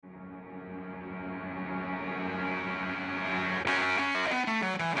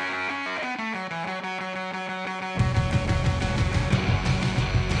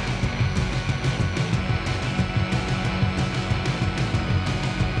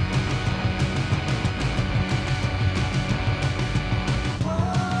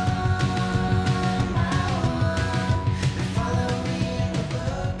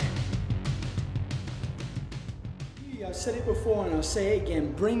before and I'll say it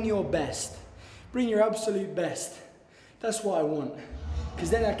again. Bring your best. Bring your absolute best. That's what I want. Because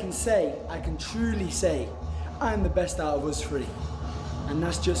then I can truly say, I'm the best out of us three. And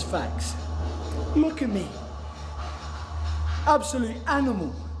that's just facts. Look at me. Absolute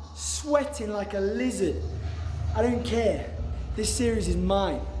animal. Sweating like a lizard. I don't care. This series is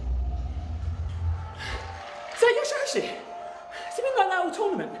mine. So Yoshihashi, has it been like that whole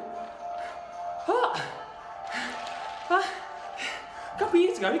tournament? What? A couple of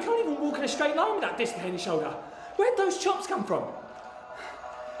years ago, he can't even walk in a straight line with that disc in his shoulder. Where'd those chops come from?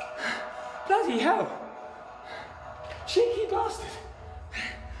 Bloody hell. Cheeky bastard.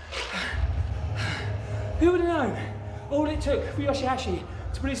 Who would have known? All it took for Yoshihashi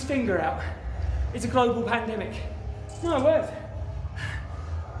to put his finger out is a global pandemic. My word.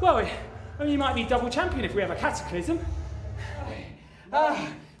 Well, I mean, you might be double champion if we have a cataclysm.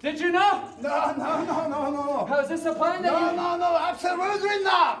 Did you know? No. Is this the plan? No, absolutely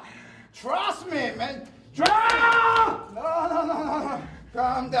not. Trust me, man. No.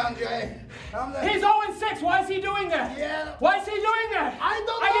 Calm down, Jay. Calm down. He's 0-6. Why is he doing that? Yeah. Why is he doing that? I don't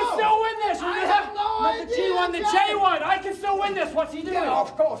know. I can still win this. I have no Not idea, the G1, the Jay. J1. I can still win this. What's he doing? Yeah,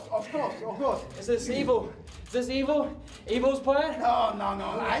 of course. Is this evil? Is this evil? Evil's plan? No,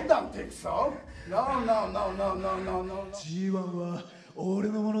 I don't think so. No. G1 は俺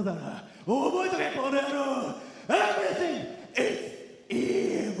のものだ。覚えとけ、この野郎。Everything is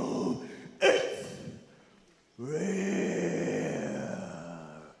evil. It's real.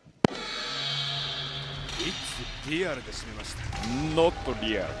 It's real で締めました。Not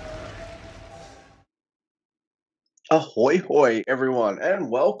real. Ahoy hoy everyone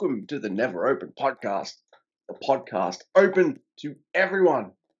and welcome to the Never Open podcast. The podcast open to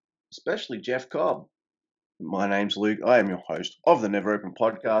everyone, especially Jeff Cobb. My name's Luke. I am your host of the Never Open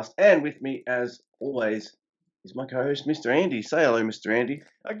podcast, and with me, as always, is my co-host, Mr. Andy. Say hello, Mr. Andy.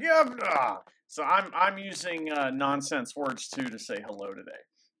 So I'm using nonsense words too to say hello today.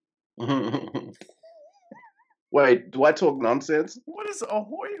 Wait, do I talk nonsense? What is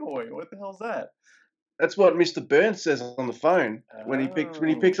ahoy hoy? What the hell's that? That's what Mr. Burns says on the phone. When he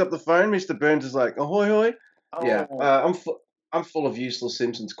picks up the phone, Mr. Burns is like, ahoy hoy. Oh. Yeah, I'm full of useless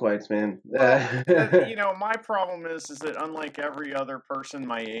Simpsons quotes, man. My problem is that unlike every other person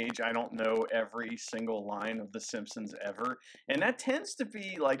my age, I don't know every single line of The Simpsons ever. And that tends to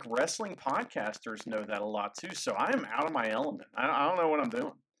be like wrestling podcasters know that a lot too. So I am out of my element. I don't know what I'm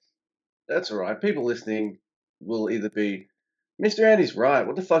doing. That's all right. People listening will either be, Mr. Andy's right,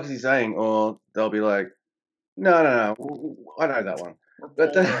 what the fuck is he saying? Or they'll be like, no, I know that one.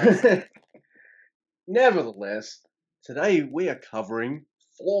 But nevertheless, today we are covering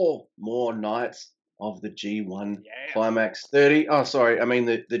 4 more nights of the G1 Climax 30. Oh, sorry, I mean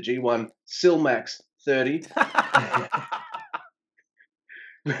the G1 Silmax 30.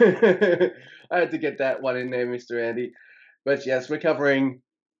 I had to get that one in there, Mr. Andy. But yes, we're covering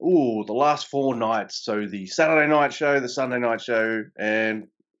the last 4 nights. So the Saturday night show, the Sunday night show, and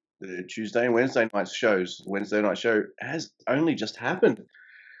the Tuesday and Wednesday night shows. The Wednesday night show has only just happened.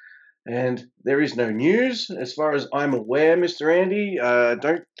 And there is no news, as far as I'm aware, Mr. Andy. I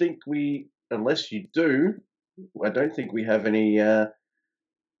don't think we, unless you do, I don't think we have any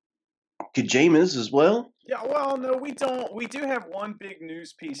Kojimas as well. Yeah, well, no, we don't. We do have one big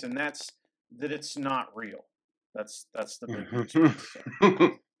news piece, and that's that it's not real. That's the big news piece.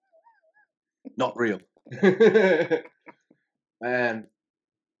 Not real. Man,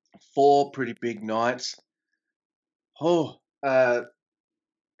 4 pretty big nights.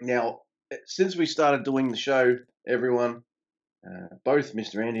 Now, since we started doing the show, everyone, both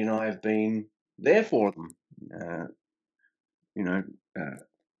Mr. Andy and I have been there for them.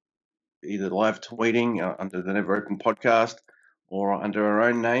 Either live tweeting under the Never Open podcast or under our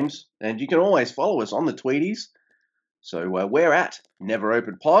own names. And you can always follow us on the tweeties. So we're at Never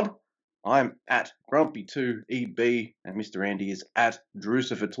Open Pod. I'm at Grumpy2EB, and Mr. Andy is at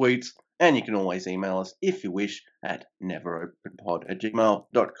DrewSiferTweets. And you can always email us if you wish at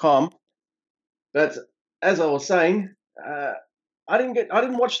neveropenpod@gmail.com. But as I was saying, I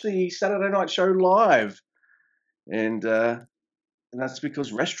didn't watch the Saturday night show live, and that's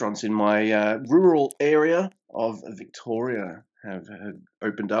because restaurants in my rural area of Victoria have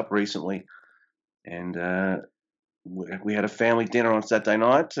opened up recently, and we had a family dinner on Saturday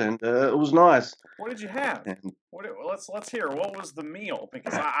night, and it was nice. What did you have? Let's hear. What was the meal?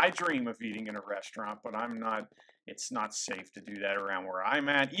 Because I dream of eating in a restaurant, but I'm not. It's not safe to do that around where I'm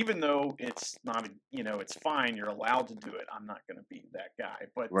at. Even though it's not, it's fine. You're allowed to do it. I'm not going to be that guy.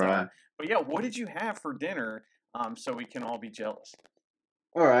 But right. But yeah, what did you have for dinner? So we can all be jealous.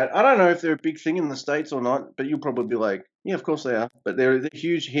 All right. I don't know if they're a big thing in the States or not, but you'll probably be like, Yeah, of course they are. But they're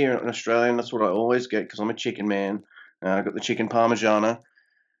huge here in Australia, and that's what I always get because I'm a chicken man. I got the chicken parmigiana,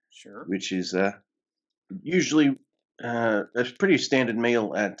 Sure. which is usually a pretty standard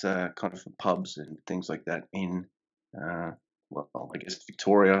meal at kind of pubs and things like that in, well, I guess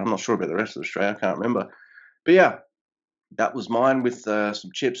Victoria. I'm not sure about the rest of Australia. I can't remember. But yeah, that was mine with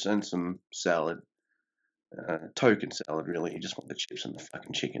some chips and some salad. Token salad, really. You just want the chips and the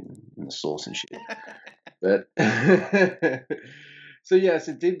fucking chicken and the sauce and shit. But so yes,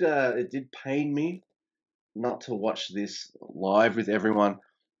 it did pain me not to watch this live with everyone.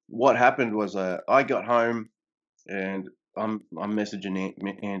 What happened was I got home and I'm messaging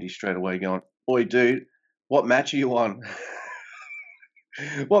Andy straight away, going, "Oi, dude, what match are you on?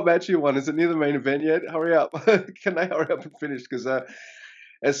 What match are you on? Is it near the main event yet? Hurry up! Can they hurry up and finish?" Because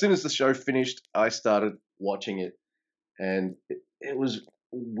as soon as the show finished, I started watching it, and it was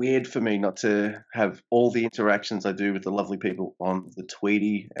weird for me not to have all the interactions I do with the lovely people on the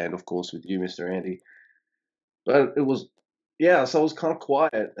Tweety, and of course with you, Mr. Andy. But it was, yeah, so I was kind of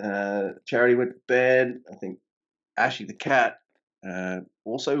quiet. Charity went to bed. I think Ashy the cat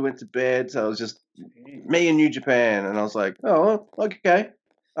also went to bed. So it was just me and New Japan, and I was like, oh, okay,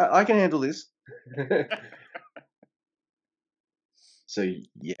 I can handle this. So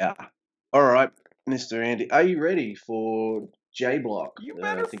yeah, all right, Mr. Andy, are you ready for J Block? You I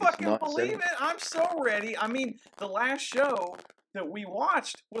better think it's fucking night believe 7. it. I'm so ready. I mean, the last show that we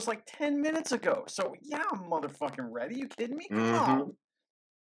watched was like 10 minutes ago. So yeah, I'm motherfucking ready. You kidding me? Come on.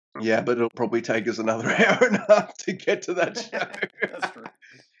 Yeah, but it'll probably take us another hour and a half to get to that show. That's true.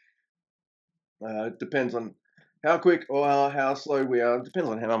 It depends on how quick or how slow we are. It depends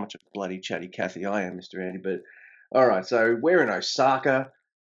on how much of a bloody chatty Cathy I am, Mr. Andy. But all right, so we're in Osaka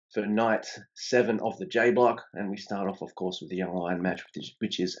for night 7 of the J Block, and we start off, of course, with the Young Lion match,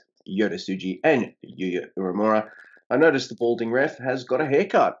 which is Yota Tsuji and Yuya Uemura. I noticed the balding ref has got a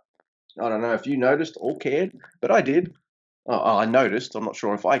haircut. I don't know if you noticed or cared, but I did. Oh, I noticed. I'm not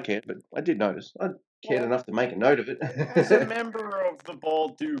sure if I cared, but I did notice. I cared enough to make a note of it. As a member of the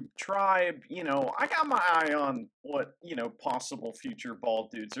Bald Dude tribe, I got my eye on what, possible future bald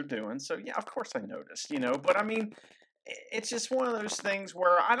dudes are doing. So, yeah, of course I noticed, But, I mean, it's just one of those things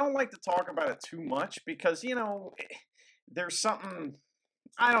where I don't like to talk about it too much because, there's something...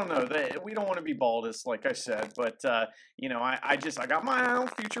 I don't know that we don't want to be baldest, like I said, but I got my eye on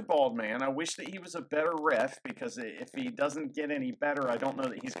future bald man. I wish that he was a better ref because if he doesn't get any better, I don't know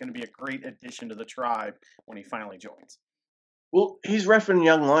that he's going to be a great addition to the tribe when he finally joins. Well, he's reffing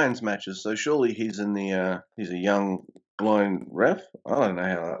Young Lions matches, so surely he's in the he's a Young Lion ref. I don't know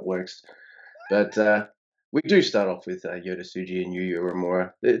how that works, but we do start off with Yota Tsuji and Yuya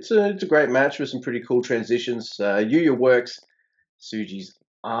Uemura. It's a great match with some pretty cool transitions. Yuya works Tsuji's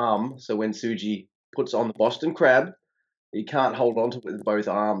arm, so when Tsuji puts on the Boston Crab, he can't hold on to it with both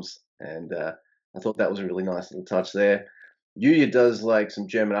arms, and I thought that was a really nice little touch there. Yuya does like some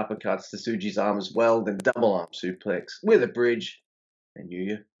German uppercuts to Tsuji's arm as well, then double arm suplex with a bridge, and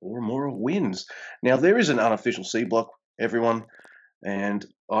Yuya Uemura wins. Now there is an unofficial C block, everyone, and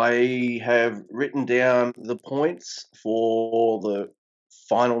I have written down the points for the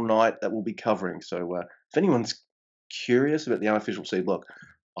final night that we'll be covering. So if anyone's curious about the unofficial C block,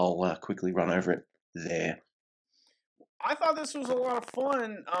 I'll quickly run over it there. I thought this was a lot of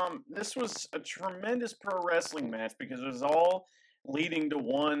fun. This was a tremendous pro wrestling match because it was all leading to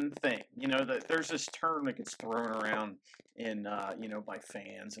one thing. There's this term that gets thrown around in, by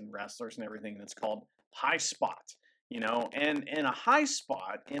fans and wrestlers and everything that's called high spot. And a high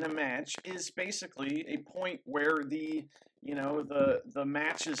spot in a match is basically a point where the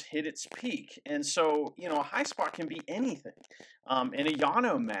match has hit its peak. And so, a high spot can be anything. In a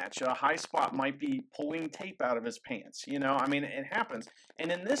Yano match, a high spot might be pulling tape out of his pants. It happens.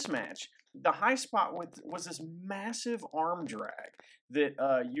 And in this match, the high spot was this massive arm drag that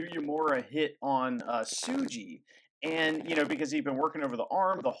Yuya Uemura hit on Tsuji. And, because he'd been working over the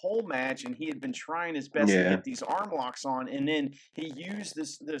arm the whole match, and he had been trying his best to get these arm locks on, and then he used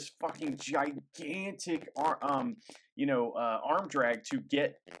this fucking gigantic arm drag to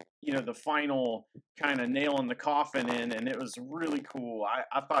get, the final kind of nail in the coffin in, and it was really cool.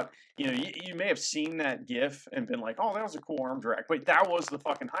 I thought, you may have seen that GIF and been like, oh, that was a cool arm drag. But that was the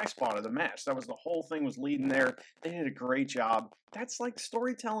fucking high spot of the match. That was the whole thing was leading there. They did a great job. That's like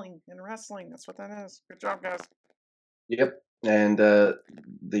storytelling in wrestling. That's what that is. Good job, guys. Yep, and the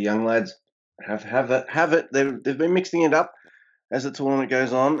young lads have it. They've been mixing it up as the tournament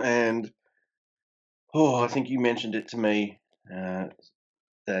goes on, and I think you mentioned it to me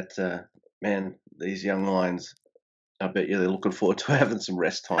that man, these young lions I bet you they're looking forward to having some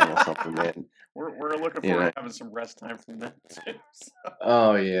rest time or something, man. We're looking You forward know. to having some rest time from them too. So.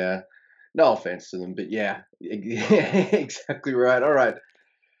 Oh yeah. No offense to them, but yeah, exactly right. All right.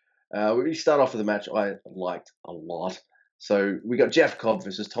 We start off with a match I liked a lot. So we got Jeff Cobb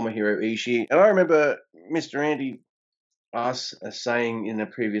versus Tomohiro Ishii, and I remember Mr. Andy us saying in a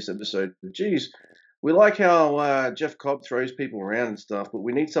previous episode, "Geez, we like how Jeff Cobb throws people around and stuff, but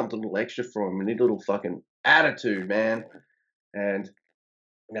we need something a little extra from him. We need a little fucking attitude, man." And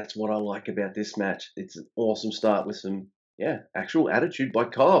that's what I like about this match. It's an awesome start with some, actual attitude by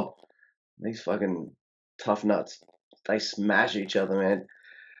Cobb. These fucking tough nuts, they smash each other, man.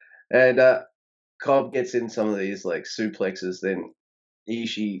 And Cobb gets in some of these like suplexes, then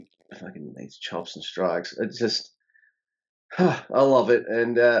Ishii fucking these chops and strikes. It's just, I love it.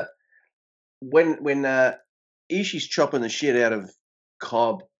 And when Ishii's chopping the shit out of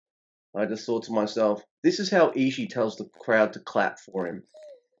Cobb, I just thought to myself, this is how Ishii tells the crowd to clap for him.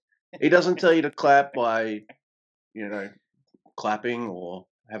 He doesn't tell you to clap by, clapping or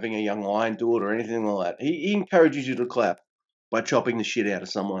having a young lion do it or anything like that. He encourages you to clap by chopping the shit out of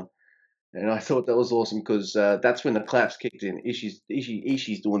someone. And I thought that was awesome because that's when the claps kicked in.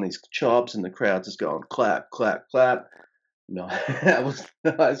 Ishii's doing these chops and the crowd's just going clap, clap, clap. No, that was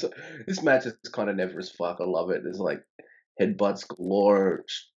nice. This match is kind of never as fuck. I love it. There's like headbutts galore.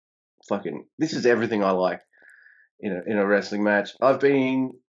 Fucking, this is everything I like in a wrestling match. I've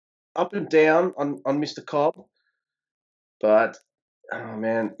been up and down on Mr. Cobb, but oh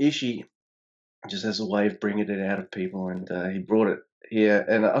man, Ishii just has a way of bringing it out of people, and he brought it here.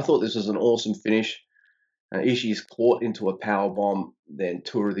 And I thought this was an awesome finish. Ishii's caught into a power bomb, then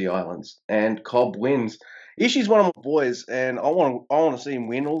Tour of the Islands, and Cobb wins. Ishii's one of my boys, and I want to see him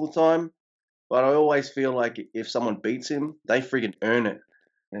win all the time. But I always feel like if someone beats him, they friggin' earn it.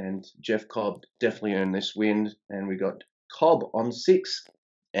 And Jeff Cobb definitely earned this win. And we got Cobb on 6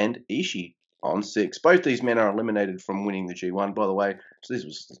 and Ishii on 6. Both these men are eliminated from winning the G1, by the way. So this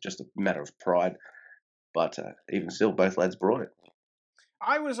was just a matter of pride. But even still, both lads brought it.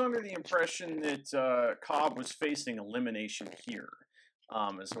 I was under the impression that Cobb was facing elimination here.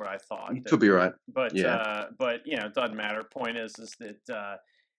 Is what I thought. You could be right. But it doesn't matter. Point is that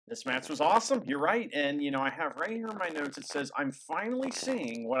this match was awesome. You're right. And, I have right here in my notes, it says, I'm finally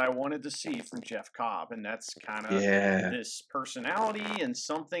seeing what I wanted to see from Jeff Cobb. And that's kind of this personality and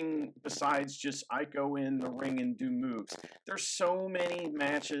something besides just I go in the ring and do moves. There's so many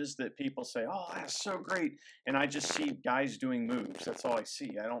matches that people say, oh, that's so great. And I just see guys doing moves. That's all I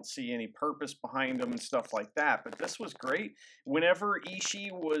see. I don't see any purpose behind them and stuff like that. But this was great. Whenever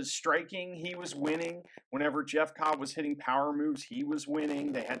Ishii was striking, he was winning. Whenever Jeff Cobb was hitting power moves, he was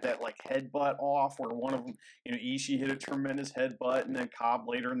winning. They had that like headbutt off where one of them, Ishii hit a tremendous headbutt, and then Cobb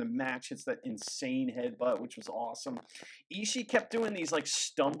later in the match hits that insane headbutt, which was awesome. Ishii kept doing these like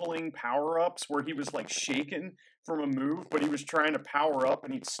stumbling power-ups where he was like shaken from a move, but he was trying to power up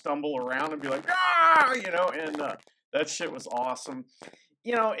and he'd stumble around and be like, and that shit was awesome.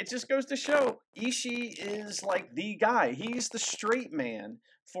 It just goes to show Ishii is like the guy. He's the straight man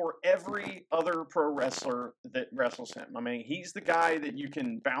for every other pro wrestler that wrestles him. I mean, he's the guy that you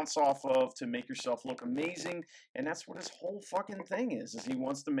can bounce off of to make yourself look amazing, and that's what his whole fucking thing is he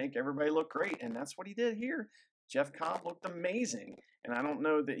wants to make everybody look great, and that's what he did here. Jeff Cobb looked amazing, and I don't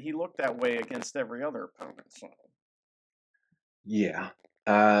know that he looked that way against every other opponent. So. Yeah.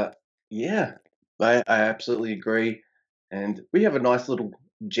 I absolutely agree. And we have a nice little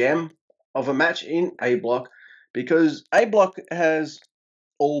gem of a match in A Block because A Block has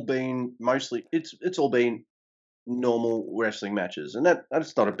all been it's all been normal wrestling matches, and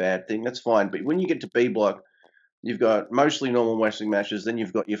that's not a bad thing. That's fine. But when you get to B Block, you've got mostly normal wrestling matches. Then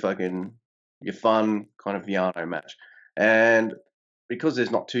you've got your fun kind of Yano match, and because there's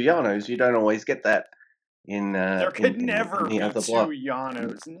not 2 Yanos, you don't always get that in. There could never be 2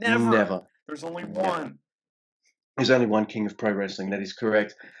 Yanos. Never. There's only one. There's only one king of pro wrestling. That is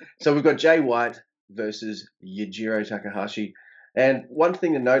correct. So we've got Jay White versus Yujiro Takahashi. And one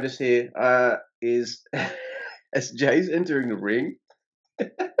thing to notice here is as Jay's entering the ring,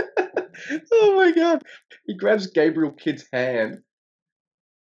 oh my God, he grabs Gabriel Kidd's hand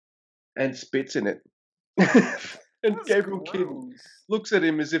and spits in it. And Gabriel Kidd looks at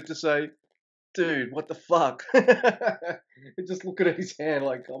him as if to say, dude, what the fuck? And just looking at his hand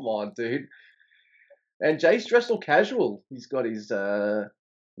like, come on, dude. And Jay's dressed all casual. He's got his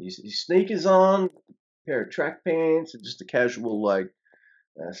sneakers on, pair of track pants, and just a casual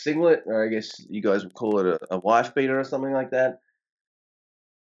singlet, or I guess you guys would call it a wife beater or something like that.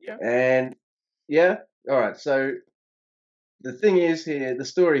 Yeah. And all right. So the thing is here, the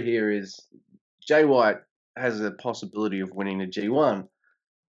story here is Jay White has a possibility of winning the G1.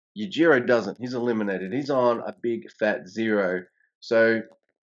 Yujiro doesn't. He's eliminated. He's on a big fat 0. So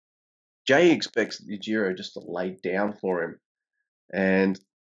Jay expects Yujiro just to lay down for him. And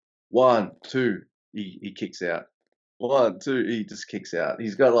 1, 2, he kicks out. 1, 2, he just kicks out.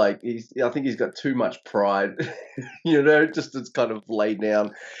 He's got I think he's got too much pride, just to kind of lay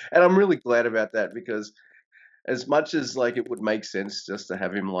down. And I'm really glad about that, because as much as it would make sense just to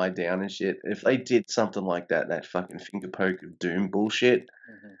have him lie down and shit, if they did something like that fucking finger poke of doom bullshit,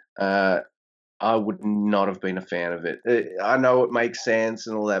 I would not have been a fan of it. I know it makes sense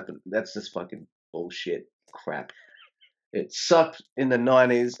and all that, but that's just fucking bullshit crap. It sucked in the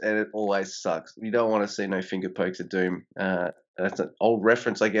 90s, and it always sucks. You don't want to see no finger pokes of doom. That's an old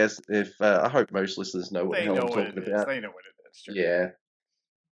reference, I guess. I hope most listeners know what the hell I'm talking about. They know what it is. Sure. Yeah.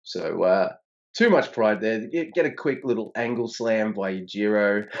 So, too much pride there. Get a quick little angle slam by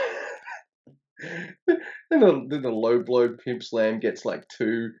Yujiro. then a low blow pimp slam gets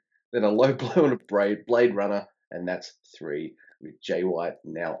 2. Then a low blow and a Blade Runner, and that's 3. With Jay White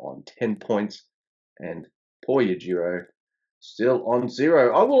now on 10 points, and poor Yujiro still on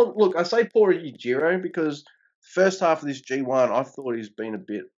 0. I say poor Yujiro because the first half of this G1, I thought he's been a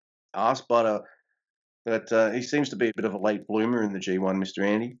bit arse butter, but he seems to be a bit of a late bloomer in the G1, Mr.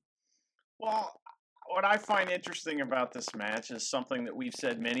 Andy. Well, what I find interesting about this match is something that we've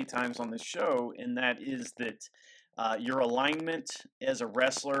said many times on the show, and that is that your alignment as a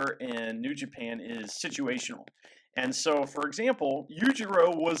wrestler in New Japan is situational. And so, for example,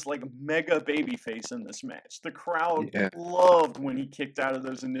 Yujiro was mega babyface in this match. The crowd loved when he kicked out of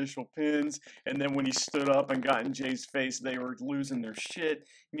those initial pins, and then when he stood up and got in Jay's face, they were losing their shit.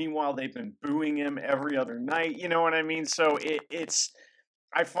 Meanwhile, they've been booing him every other night. You know what I mean? So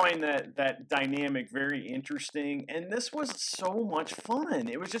I find that dynamic very interesting, and this was so much fun.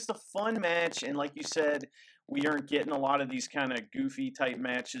 It was just a fun match, and like you said, we aren't getting a lot of these kind of goofy type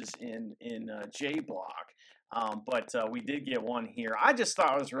matches in J Block. But we did get one here. I just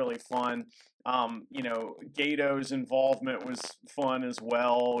thought it was really fun. Gato's involvement was fun as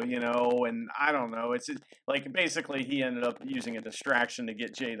well, and I don't know. It's basically he ended up using a distraction to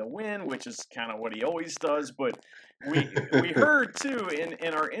get Jay the win, which is kind of what he always does. But we heard too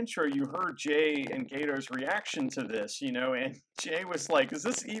in our intro, you heard Jay and Gato's reaction to this, and Jay was like, "Is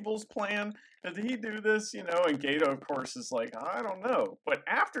this Evil's plan? Did he do this?" And Gato, of course, is like, "I don't know." But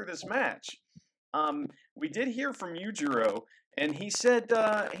after this match, we did hear from Yujiro, and he said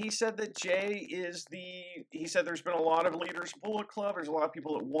that Jay is he said there's been a lot of leaders Bullet Club. There's a lot of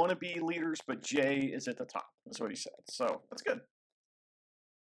people that want to be leaders, but Jay is at the top. That's what he said. So that's good.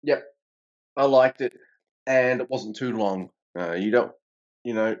 Yep, I liked it, and it wasn't too long. It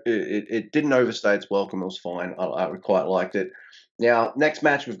didn't overstay its welcome. It was fine. I quite liked it. Now, next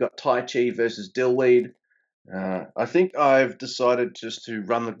match we've got Taichi versus Dillweed. I think I've decided just to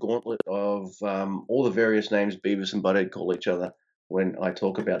run the gauntlet of all the various names Beavis and Butthead call each other when I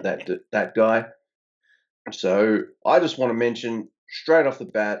talk about that guy. So I just want to mention straight off the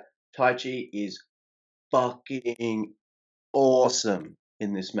bat, Taichi is fucking awesome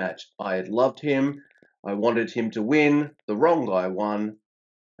in this match. I loved him. I wanted him to win. The wrong guy won.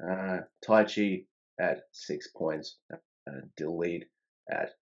 Taichi at 6 points. Dillweed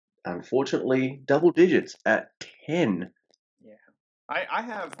at, unfortunately, double digits at 10. Yeah. I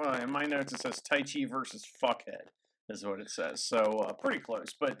have, in my notes, it says Taichi versus Fuckhead is what it says. So, pretty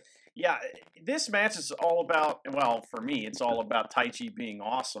close. But, yeah, this match is all about, well, for me, it's all about Taichi being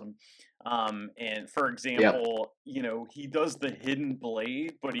awesome. And, for example, he does the hidden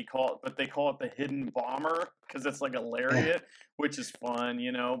blade, but they call it the hidden bomber because it's like a lariat, which is fun,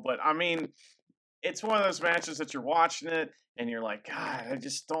 But, I mean, it's one of those matches that you're watching it and you're like, God,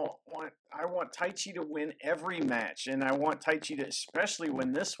 I want Taichi to win every match, and I want Taichi to especially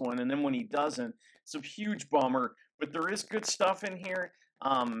win this one, and then when he doesn't, it's a huge bummer, but there is good stuff in here.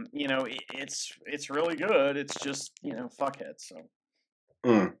 It's really good. It's just, Fuckhead, so.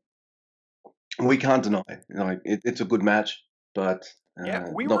 We can't deny it. It's a good match, but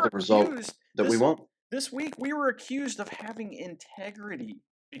we not were the result that we want. This week, we were accused of having integrity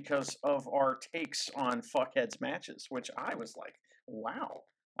because of our takes on Fuckhead's matches, which I was like, wow,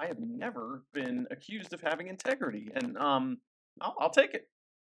 I have never been accused of having integrity, and I'll take it.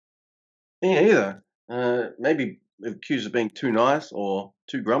 Yeah, either. Maybe accused of being too nice or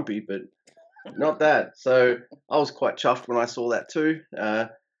too grumpy, but not that. So I was quite chuffed when I saw that too.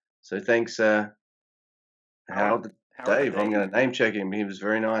 So thanks, Howard Dave. I'm going to name check him. He was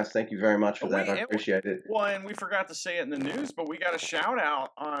very nice. Thank you very much for that. I appreciate it. Well, and we forgot to say it in the news, but we got a shout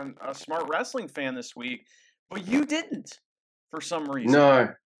out on a Smart Wrestling fan this week, but you didn't for some reason.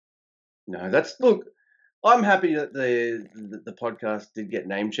 No. Look, I'm happy that the podcast did get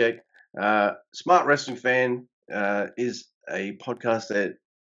name checked. Smart Wrestling Fan is a podcast that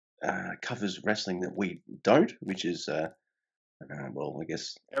covers wrestling that we don't, which is well, I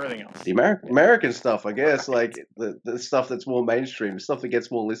guess Everything else. the American stuff. I guess like the stuff that's more mainstream, stuff that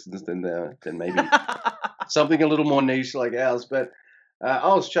gets more listens than maybe something a little more niche like ours. But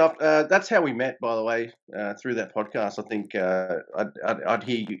I was chuffed. That's how we met, by the way, through that podcast. I think I'd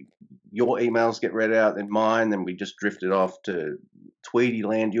hear your emails get read out, then mine, then we just drifted off to Tweedy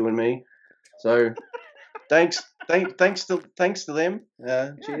land, you and me. So thanks to them.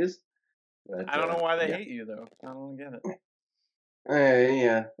 Cheers. But, I don't know why they hate you though. I don't get it.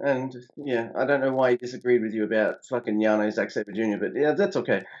 Yeah, and yeah, I don't know why he disagreed with you about fucking Yano Zack Sabre Jr., but yeah, that's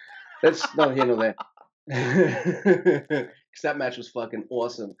okay. That's not here nor there. Because that match was fucking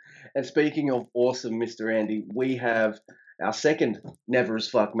awesome. And speaking of awesome, Mr. Andy, we have our second Never as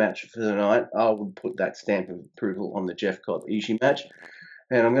Fuck match for the night. I would put that stamp of approval on the Jeff Cobb Ishii match.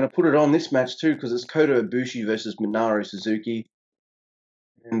 And I'm going to put it on this match too, because it's Kota Ibushi versus Minoru Suzuki.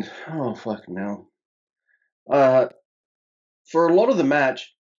 And, oh, fucking hell. For a lot of the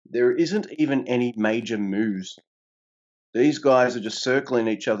match, there isn't even any major moves. These guys are just circling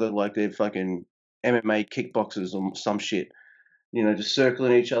each other like they're fucking MMA kickboxers or some shit. You know, just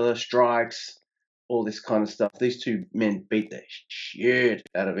circling each other, strikes, all this kind of stuff. These two men beat the shit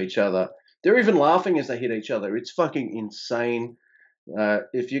out of each other. They're even laughing as they hit each other. It's fucking insane.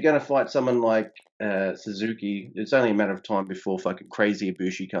 If you're going to fight someone like Suzuki, it's only a matter of time before fucking crazy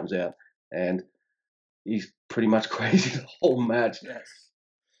Ibushi comes out. And he's pretty much crazy the whole match. Yes.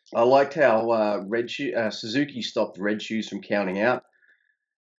 I liked how Suzuki stopped Red Shoes from counting out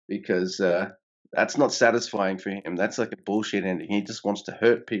because that's not satisfying for him. That's like a bullshit ending. He just wants to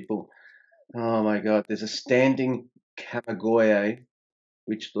hurt people. Oh my god! There's a standing Kamigoye,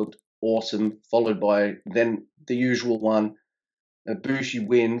 which looked awesome, followed by then the usual one. Ibushi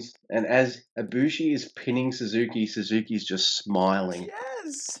wins, and as Ibushi is pinning Suzuki, Suzuki's just smiling.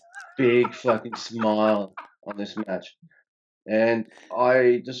 Yes. Big fucking smile on this match. And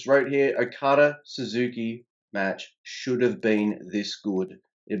I just wrote here, Okada Suzuki match should have been this good.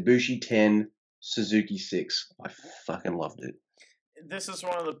 Ibushi 10, Suzuki 6. I fucking loved it. This is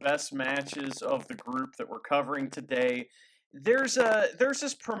one of the best matches of the group that we're covering today. There's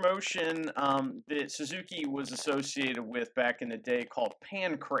this promotion that Suzuki was associated with back in the day called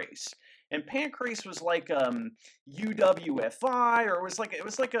Pancrase. And Pancrase was like UWFI, or it was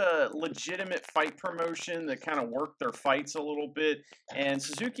like a legitimate fight promotion that kind of worked their fights a little bit. And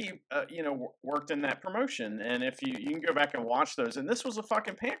Suzuki, worked in that promotion. And if you can go back and watch those, and this was a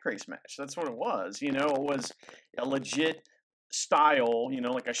fucking Pancrase match. That's what it was. You know, it was a legit style,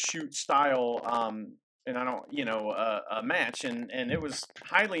 like a shoot style, and I don't, a match, and it was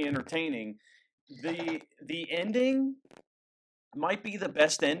highly entertaining. The ending might be the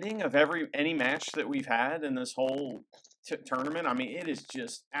best ending of any match that we've had in this whole tournament. I mean, it is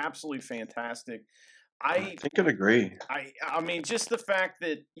just absolutely fantastic. I think I'd agree. I mean, just the fact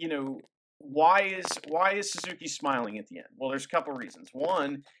that, why is Suzuki smiling at the end? Well, there's a couple reasons.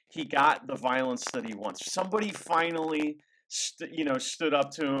 One, he got the violence that he wants. Somebody finally stood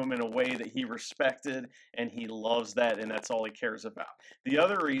up to him in a way that he respected, and he loves that, and that's all he cares about. The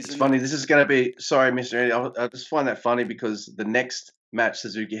other reason... It's funny, this is going to be... Sorry, Mr. Andy, I just find that funny because the next match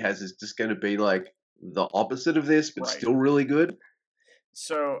Suzuki has is just going to be like the opposite of this, but still really good.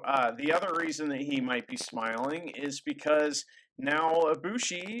 So the other reason that he might be smiling is because now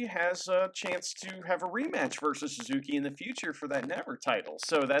Ibushi has a chance to have a rematch versus Suzuki in the future for that Never title.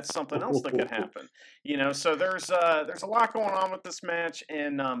 So that's something else that could happen. So there's a lot going on with this match,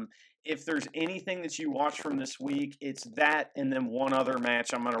 and if there's anything that you watch from this week, it's that and then one other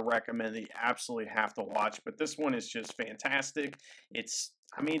match I'm going to recommend that you absolutely have to watch. But this one is just fantastic. It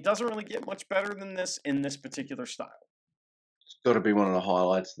doesn't really get much better than this in this particular style. It's got to be one of the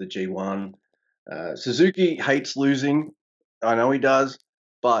highlights of the G1. Suzuki hates losing. I know he does,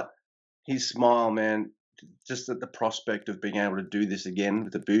 but his smile, man, just at the prospect of being able to do this again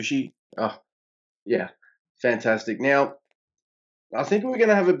with Ibushi, oh, yeah, fantastic. Now, I think we're going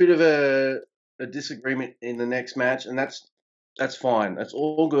to have a bit of a disagreement in the next match, and that's fine. That's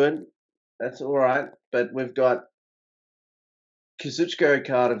all good. That's all right. But we've got Kazuchika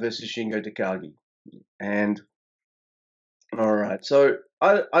Okada versus Shingo Takagi. And, all right, so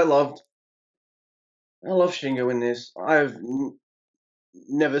I love Shingo in this. I've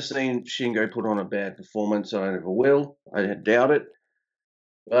never seen Shingo put on a bad performance. I never will. I doubt it.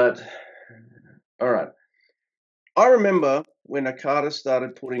 But, all right. I remember when Okada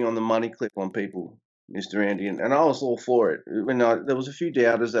started putting on the money clip on people. Mr. Andy, and I was all for it. When there was a few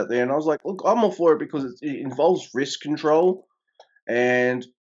doubters out there, and I was like, look, I'm all for it because it involves risk control, and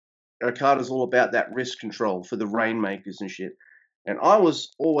Okada's all about that risk control for the Rainmakers and shit. And I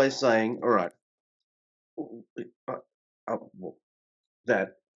was always saying, all right, that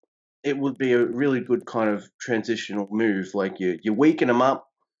it would be a really good kind of transitional move. Like you weaken them up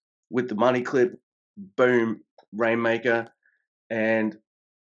with the money clip, boom, Rainmaker, and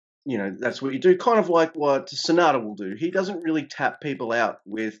that's what you do. Kind of like what Sonata will do. He doesn't really tap people out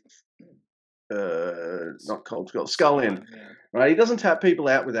with not Cold Skull End, right? He doesn't tap people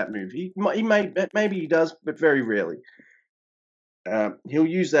out with that move. Maybe he does, but very rarely. He'll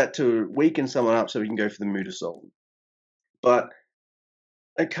use that to weaken someone up so he can go for the mood assault. But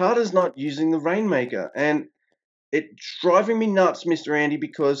Okada's not using the Rainmaker, and it's driving me nuts, Mr. Andy,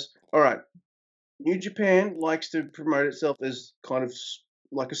 because, all right, New Japan likes to promote itself as kind of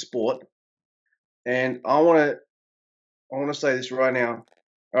like a sport, and I want to say this right now.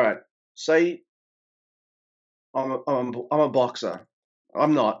 All right, say I'm a boxer.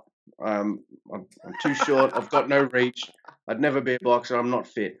 I'm not. I'm too short. I've got no reach. I'd never be a boxer. I'm not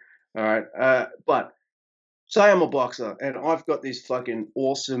fit. All right, but say I'm a boxer and I've got this fucking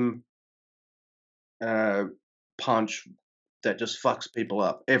awesome punch that just fucks people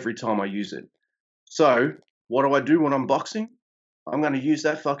up every time I use it. So what do I do when I'm boxing? I'm going to use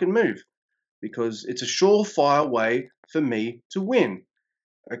that fucking move because it's a surefire way for me to win.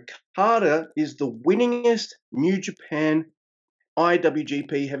 Okada is the winningest New Japan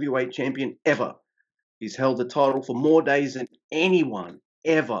IWGP Heavyweight Champion ever. He's held the title for more days than anyone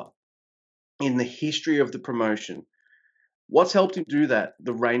ever in the history of the promotion. What's helped him do that?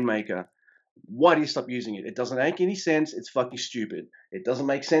 The Rainmaker. Why do you stop using it? It doesn't make any sense. It's fucking stupid. It doesn't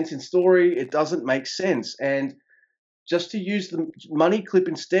make sense in story. It doesn't make sense. And just to use the money clip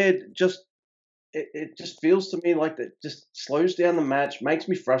instead, it just feels to me like that just slows down the match, makes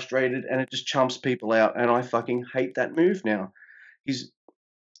me frustrated, and it just chumps people out. And I fucking hate that move now.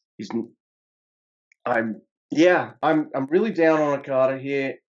 I'm really down on Okada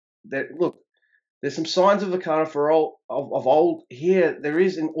here. Look, there's some signs of Okada of old here. There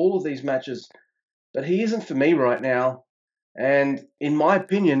is in all of these matches, but he isn't for me right now. And in my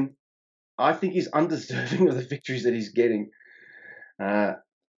opinion, I think he's undeserving of the victories that he's getting. And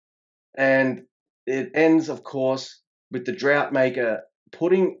it ends, of course, with the Drought Maker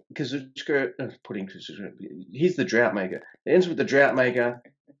putting Kazuchika. He's the Drought Maker. It ends with the Drought Maker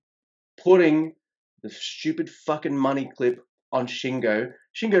putting the stupid fucking money clip on Shingo.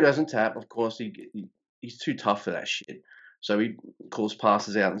 Shingo doesn't tap, of course. He's too tough for that shit. So he, of course,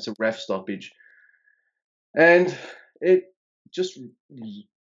 passes out. And it's a ref stoppage. And it just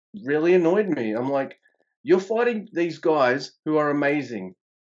really annoyed me. I'm like, you're fighting these guys who are amazing,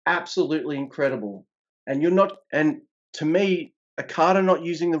 absolutely incredible. And you're not, and to me, Okada not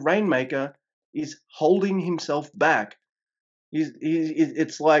using the Rainmaker is holding himself back.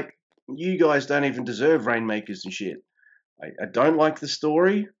 It's like, you guys don't even deserve Rainmakers and shit. I don't like the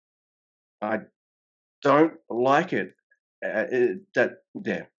story. I don't like it.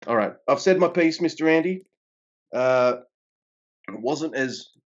 All right. I've said my piece, Mr. Andy. It wasn't as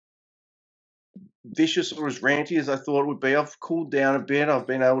vicious or as ranty as I thought it would be. I've cooled down a bit. I've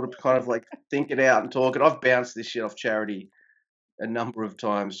been able to kind of like think it out and talk it. I've bounced this shit off Charity a number of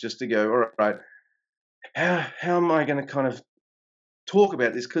times just to go, all right, how am I going to kind of talk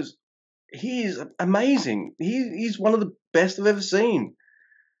about this? Because he is amazing. He's one of the best I've ever seen.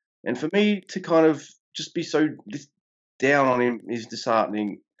 And for me to kind of just be so down on him is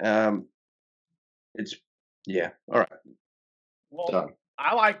disheartening. All right. Well, Done.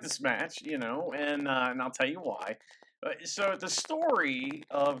 I like this match, and I'll tell you why. So the story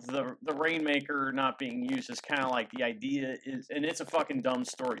of the Rainmaker not being used is kind of like the idea is, and it's a fucking dumb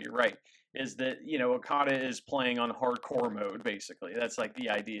story. You're right. Is that Okada is playing on hardcore mode basically? That's like the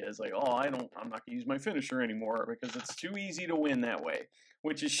idea. Is like, I'm not gonna use my finisher anymore because it's too easy to win that way,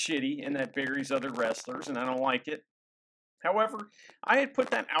 which is shitty, and that buries other wrestlers, and I don't like it. However, I had put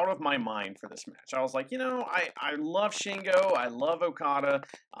that out of my mind for this match. I was like, I love Shingo. I love Okada.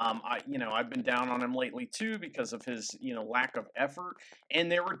 I've been down on him lately too because of his, lack of effort.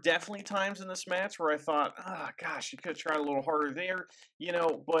 And there were definitely times in this match where I thought, gosh, you could have tried a little harder there,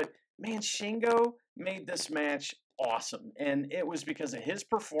 but man, Shingo made this match awesome. And it was because of his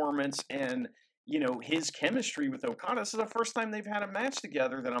performance and his chemistry with Okada. This is the first time they've had a match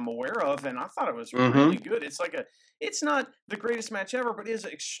together that I'm aware of, and I thought it was really good. It's not the greatest match ever, but it is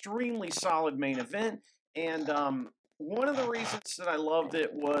an extremely solid main event. And one of the reasons that I loved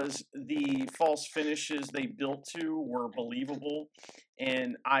it was the false finishes they built to were believable.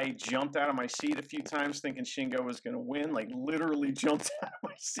 And I jumped out of my seat a few times thinking Shingo was going to win, like literally jumped out of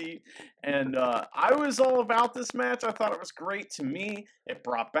my seat. And I was all about this match. I thought it was great. To me, it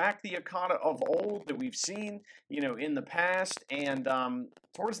brought back the Okada of old that we've seen, in the past. And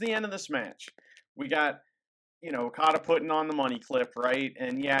towards the end of this match, we got Okada putting on the money clip, right?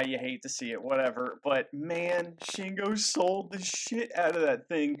 And yeah, you hate to see it, whatever. But man, Shingo sold the shit out of that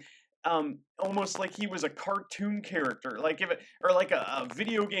thing. Almost like he was a cartoon character, like or like a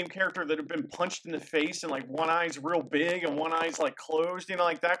video game character that had been punched in the face and like one eye's real big and one eye's like closed,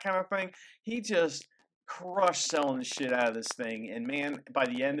 like that kind of thing. He just crushed selling the shit out of this thing. And man, by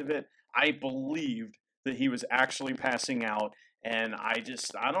the end of it, I believed that he was actually passing out. And I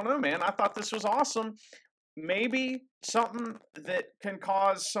don't know, man. I thought this was awesome. Maybe something that can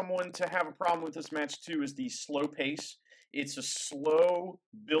cause someone to have a problem with this match too is the slow pace. It's a slow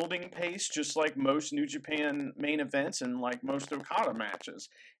building pace, just like most New Japan main events and like most Okada matches.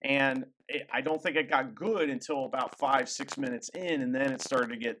 And I don't think it got good until about 5-6 minutes in, and then it started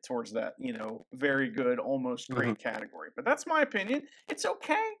to get towards that, very good, almost great category. But that's my opinion. It's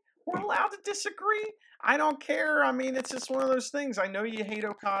okay. We're allowed to disagree. I don't care. I mean, it's just one of those things. I know you hate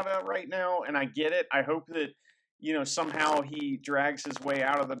Okada right now, and I get it. I hope that, somehow he drags his way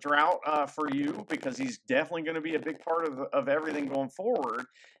out of the drought for you, because he's definitely going to be a big part of everything going forward.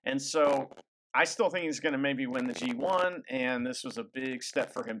 And so I still think he's going to maybe win the G1, and this was a big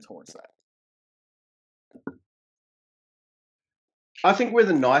step for him towards that. I think we're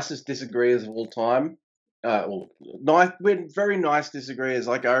the nicest disagreeers of all time. We're very nice disagreeers.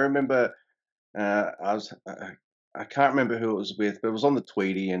 Like, I remember I can't remember who it was with, but it was on the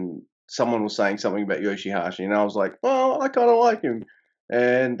Tweety, and someone was saying something about Yoshihashi, and I was like, well, I kind of like him.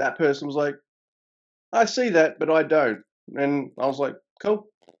 And that person was like, I see that, but I don't. And I was like, cool.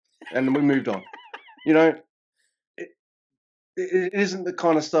 And then we moved on. It isn't the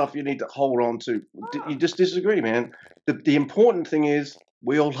kind of stuff you need to hold on to. You just disagree, man. The important thing is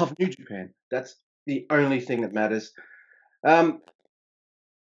we all love New Japan. That's the only thing that matters. And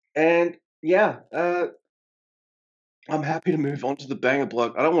yeah, I'm happy to move on to the banger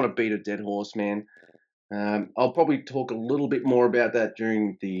block. I don't want to beat a dead horse, man. I'll probably talk a little bit more about that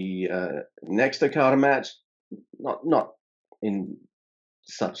during the next Okada match. Not in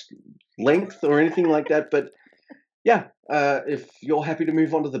such length or anything like that, but yeah, if you're happy to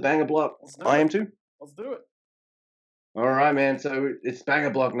move on to the banger block, I am too. Let's do it. All right, man. So it's banger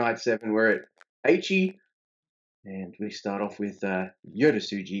block night 7. We're at Aichi, and we start off with Yota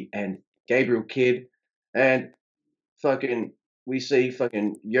Tsuji and Gabriel Kidd, and we see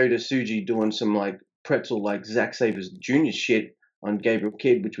fucking Yota Tsuji doing some like pretzel like Zack Sabre Jr. shit on Gabriel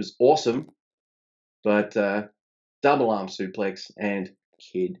Kidd, which was awesome, but double arm suplex, and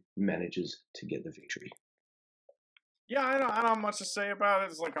Kidd manages to get the victory. Yeah, I don't have much to say about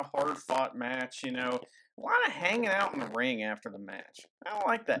it. It's like a hard fought match, A lot of hanging out in the ring after the match. I don't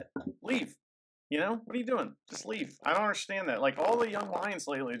like that. Leave. What are you doing? Just leave. I don't understand that. Like, all the young lions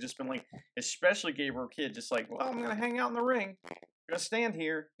lately have just been like, especially Gabriel Kidd, just like, well, I'm going to hang out in the ring. I'm going to stand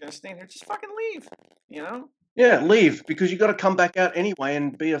here. Just fucking leave, Yeah, leave, because you got to come back out anyway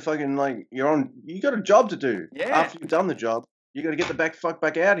and be a fucking, like, you got a job to do. Yeah. After you've done the job, you got to get the fuck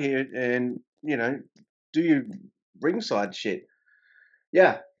back out here and, do your ringside shit.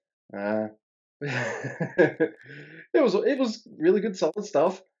 Yeah. It was really good, solid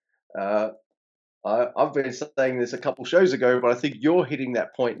stuff. I've been saying this a couple shows ago, but I think you're hitting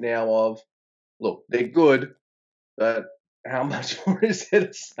that point now of, look, they're good, but how much more is there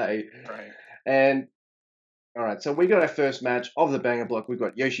to say? Right. And, all right, so we got our first match of the banger block. We've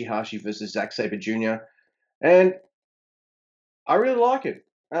got Yoshihashi versus Zack Sabre Jr., and I really like it.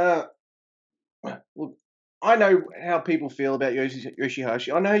 Look, I know how people feel about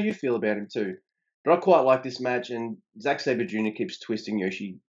Yoshihashi. I know how you feel about him too, but I quite like this match, and Zack Sabre Jr. keeps twisting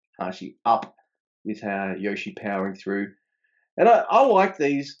Yoshihashi up with how Yoshi powering through. And I like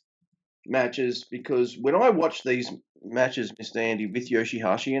these matches because when I watch these matches, Mr. Andy, with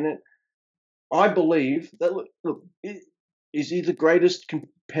Yoshihashi in it, I believe that, look, is he the greatest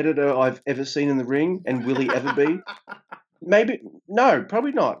competitor I've ever seen in the ring, and will he ever be? Maybe. No,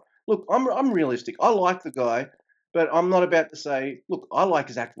 probably not. Look, I'm realistic. I like the guy, but I'm not about to say, look, I like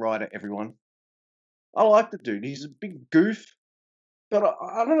Zack Ryder, everyone. I like the dude. He's a big goof, but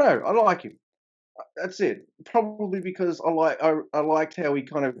I don't know. I like him. That's it. Probably because I liked how he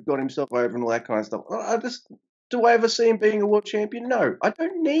kind of got himself over and all that kind of stuff. Do I ever see him being a world champion? No. I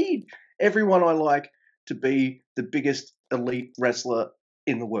don't need everyone I like to be the biggest elite wrestler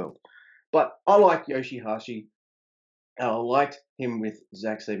in the world. But I like Yoshihashi. I liked him with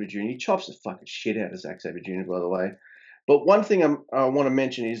Zack Sabre Jr. He chops the fucking shit out of Zack Sabre Jr., by the way. But one thing I want to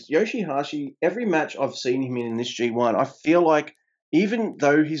mention is Yoshihashi, every match I've seen him in this G1, I feel like even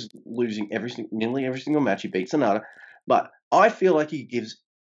though he's losing nearly every single match, he beats Sonata, but I feel like he gives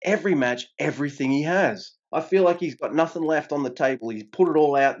every match everything he has. I feel like he's got nothing left on the table. He's put it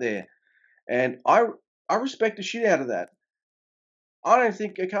all out there. And I respect the shit out of that. I don't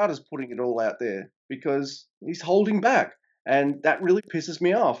think Okada's putting it all out there because he's holding back. And that really pisses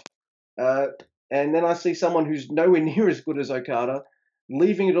me off. And then I see someone who's nowhere near as good as Okada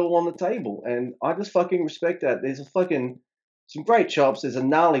leaving it all on the table. And I just fucking respect that. There's some great chops. There's a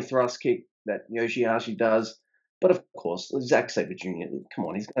gnarly thrust kick that Yoshihashi does. But of course, Zack Sabre Jr., come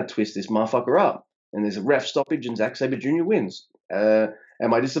on, he's going to twist this motherfucker up. And there's a ref stoppage and Zack Sabre Jr. wins.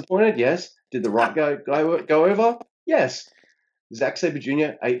 Am I disappointed? Yes. Did the right guy go over? Yes. Zack Sabre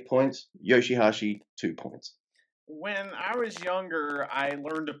Jr., 8 points. Yoshihashi, 2 points. When I was younger, I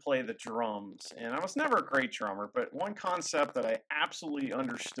learned to play the drums, and I was never a great drummer, but one concept that I absolutely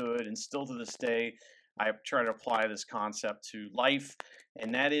understood, and still to this day, I try to apply this concept to life,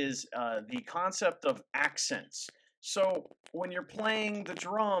 and that is the concept of accents. So when you're playing the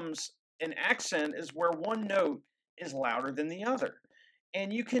drums, an accent is where one note is louder than the other.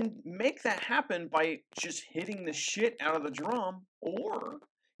 And you can make that happen by just hitting the shit out of the drum, or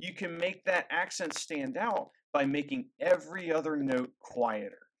you can make that accent stand out by making every other note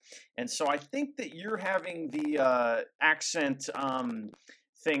quieter. And so I think that you're having the accent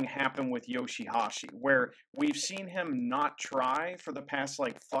thing happen with Yoshihashi, where we've seen him not try for the past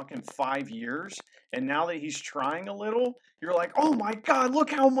like fucking 5 years, and now that he's trying a little, you're like, oh my god, look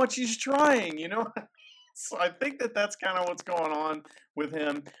how much he's trying, you know? So I think that that's kind of what's going on with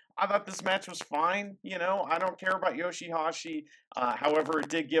him. I thought this match was fine. You know, I don't care about Yoshihashi. However, it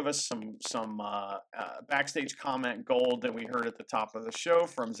did give us some backstage comment gold that we heard at the top of the show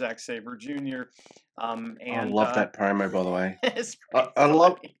from Zack Sabre Jr. And I love that promo, by the way. It's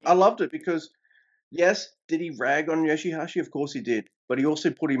I loved it because, yes, did he rag on Yoshihashi? Of course he did. But he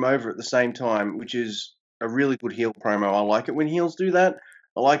also put him over at the same time, which is a really good heel promo. I like it when heels do that.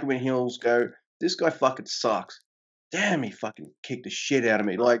 I like it when heels go, this guy fucking sucks. Damn, he fucking kicked the shit out of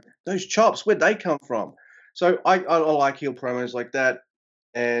me. Like, those chops, where'd they come from? So I like heel promos like that.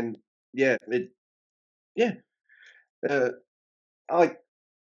 And, yeah, I don't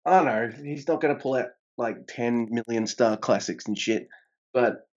know, he's not going to pull out, like, 10 million star classics and shit.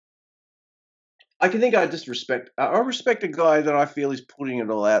 But I respect a guy that I feel is putting it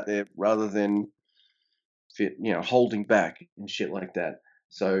all out there rather than, holding back and shit like that.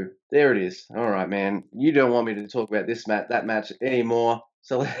 So there it is. All right, man. You don't want me to talk about that match anymore.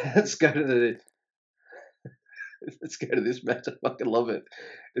 So let's go to this match. I fucking love it.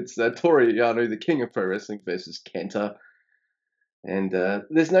 It's Toru Yano, the king of pro wrestling, versus Kenta. And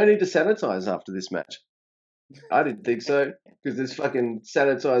there's no need to sanitize after this match. I didn't think so, because there's fucking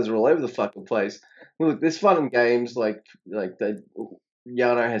sanitizer all over the fucking place. Look, there's fun and games. Like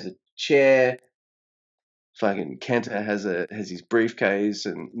Yano has a chair. Fucking Kenta has his briefcase,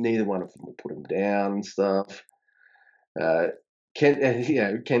 and neither one of them will put him down and stuff.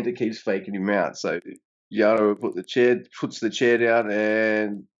 Kenta keeps faking him out, so Yano puts the chair down,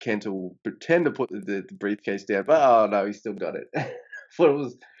 and Kenta will pretend to put the briefcase down, but oh no, he still got it. But it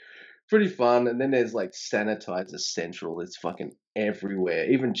was pretty fun. And then there's like Sanitizer Central. It's fucking everywhere.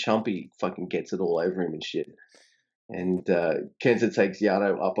 Even Chumpy fucking gets it all over him and shit. And Kenta takes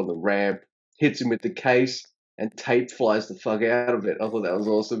Yano up on the ramp, hits him with the case, and tape flies the fuck out of it. I thought that was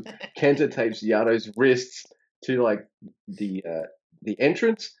awesome. Kenta tapes Yano's wrists to like the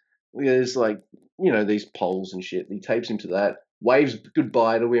entrance. There's like, these poles and shit. He tapes him to that, waves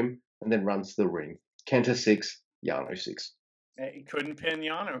goodbye to him, and then runs to the ring. Kenta 6, Yano 6. He couldn't pin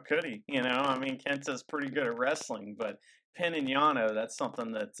Yano, could he? Kenta's pretty good at wrestling, but pinning Yano, that's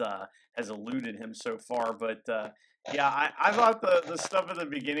something that has eluded him so far. But yeah, I thought the stuff at the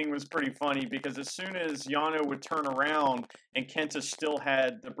beginning was pretty funny, because as soon as Yano would turn around and Kenta still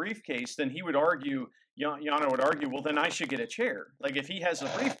had the briefcase, then he would argue, Yano would argue, well, then I should get a chair. Like, if he has a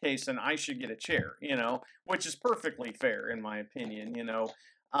briefcase, then I should get a chair, which is perfectly fair in my opinion,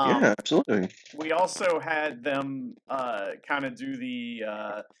 Yeah, absolutely. We also had them kind of do the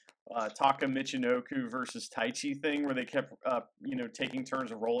Taka Michinoku versus Taichi thing, where they kept, taking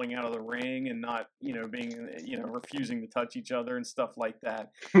turns of rolling out of the ring and not, being, refusing to touch each other and stuff like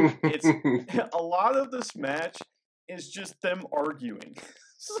that. It's a lot of this match is just them arguing.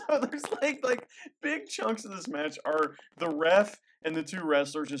 So there's like big chunks of this match are the ref and the two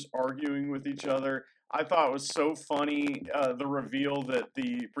wrestlers just arguing with each other. I thought it was so funny, the reveal that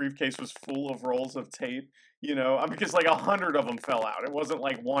the briefcase was full of rolls of tape. because like 100 of them fell out. It wasn't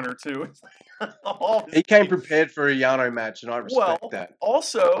like one or two. He came prepared for a Yano match, and I respect that.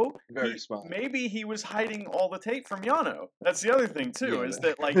 Also, Very smart. Maybe he was hiding all the tape from Yano. That's the other thing too, Yeah. is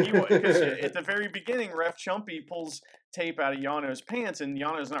that like because at the very beginning, Ref Chumpy pulls tape out of Yano's pants, and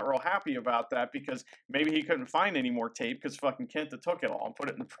Yano's not real happy about that because maybe he couldn't find any more tape because fucking Kenta took it all and put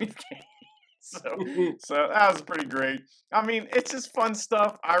it in the briefcase. So that was pretty great. I mean, it's just fun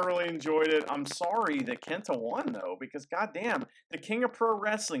stuff. I really enjoyed it. I'm sorry that Kenta won though, because goddamn, the king of pro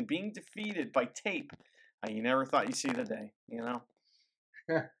wrestling being defeated by tape. You never thought you'd see the day,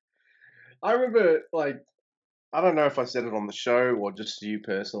 I remember, like, I don't know if I said it on the show or just to you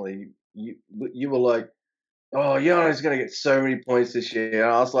personally. You were like, "Oh, Yano's going to get so many points this year."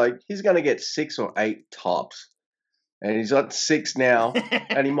 And I was like, "He's going to get 6 or 8 tops," and he's got 6 now,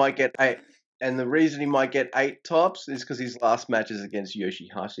 and he might get 8. And the reason he might get 8 tops is because his last match is against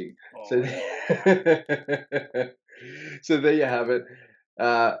Yoshihashi. Oh, So, so there you have it.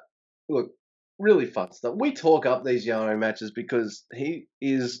 Look, really fun stuff. We talk up these Yano matches because he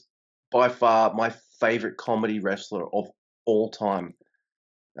is by far my favorite comedy wrestler of all time.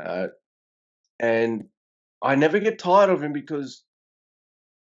 And I never get tired of him because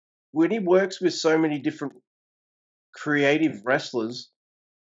when he works with so many different creative wrestlers,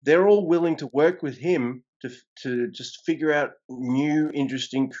 they're all willing to work with him to just figure out new,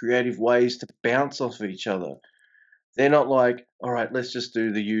 interesting, creative ways to bounce off of each other. They're not like, all right, let's just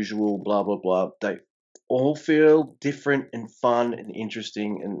do the usual blah, blah, blah. They all feel different and fun and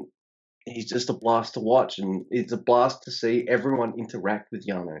interesting, and he's just a blast to watch, and it's a blast to see everyone interact with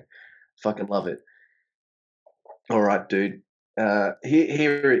Yano. Fucking love it. All right, dude.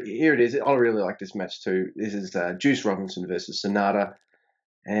 Here it is. I really like this match too. This is Juice Robinson versus Sonata.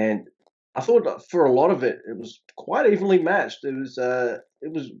 And I thought for a lot of it, it was quite evenly matched. It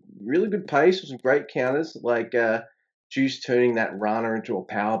was really good pace with some great counters, like Juice turning that Rana into a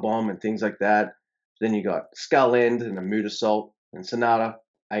power bomb and things like that. Then you got Skull End and a Mood Assault, and Sonata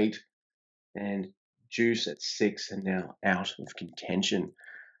 8, and Juice at 6, and now out of contention.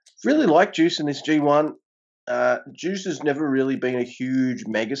 Really like Juice in this G1. Juice has never really been a huge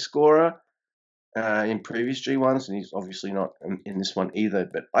mega scorer in previous G1s, and he's obviously not in this one either.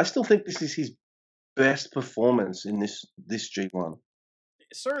 But I still think this is his best performance in this G1.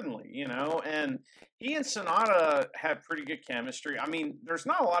 Certainly, and he and Sonata have pretty good chemistry. I mean, there's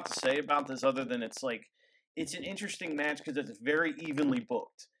not a lot to say about this other than it's an interesting match because it's very evenly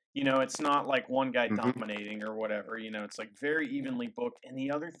booked. It's not like one guy dominating or whatever. It's like very evenly booked. And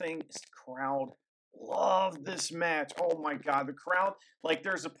the other thing is the crowd loved this match. Oh my God, the crowd, like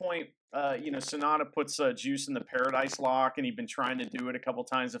there's a point, Sonata puts Juice in the Paradise Lock, and he'd been trying to do it a couple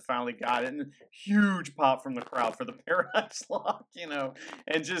times and finally got it, and huge pop from the crowd for the Paradise Lock,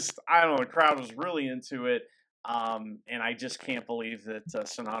 and just, I don't know, the crowd was really into it, and I just can't believe that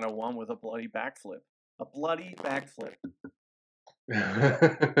Sonata won with a bloody backflip. A bloody backflip.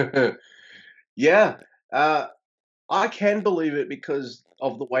 Yeah, I can believe it because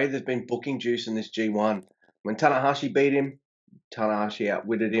of the way they've been booking Juice in this G1. When Tanahashi beat him, Tanahashi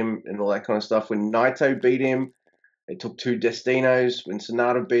outwitted him and all that kind of stuff. When Naito beat him, it took 2 Destinos. When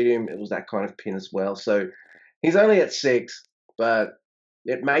Sonata beat him, it was that kind of pin as well. So he's only at 6, but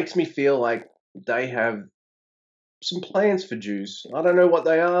it makes me feel like they have some plans for Juice. I don't know what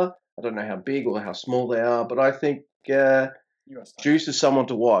they are. I don't know how big or how small they are, but I think Juice is someone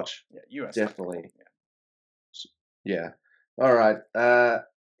to watch. Yeah, US definitely. Yeah. All right.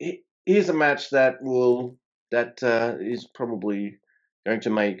 Here's a match that is probably going to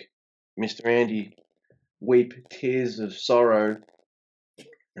make Mr. Andy weep tears of sorrow.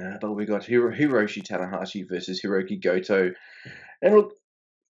 But we got Hiroshi Tanahashi versus Hiroki Goto. And look,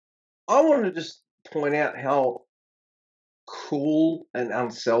 I want to just point out how cool and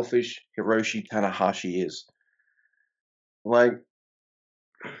unselfish Hiroshi Tanahashi is. Like,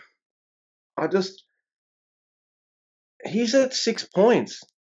 he's at 6 points.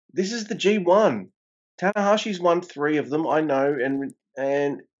 This is the G1. Tanahashi's won 3 of them, I know,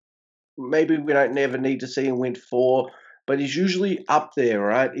 and maybe we don't never need to see him win 4, but he's usually up there,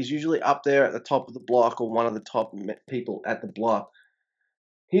 right? He's usually up there at the top of the block or one of the top people at the block.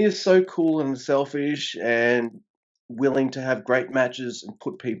 He is so cool and selfish and willing to have great matches and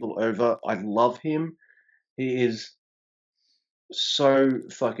put people over. I love him. He is so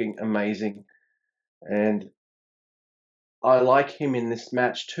fucking amazing. And I like him in this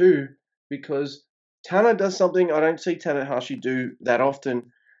match too because Tana does something I don't see Tanahashi do that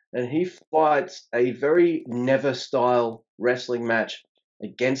often, and he fights a very never style wrestling match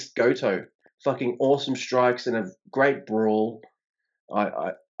against Goto. Fucking awesome strikes and a great brawl.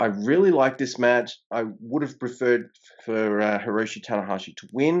 I I really like this match. I would have preferred for Hiroshi Tanahashi to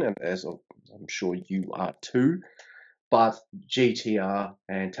win, and as I'm sure you are too. But GTR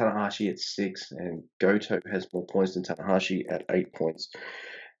and Tanahashi at 6, and Goto has more points than Tanahashi at 8 points.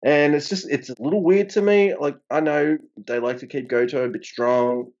 And it's a little weird to me. Like, I know they like to keep Goto a bit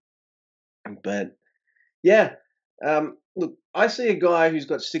strong, but yeah. Look, I see a guy who's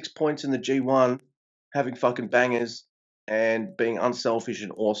got 6 points in the G1 having fucking bangers and being unselfish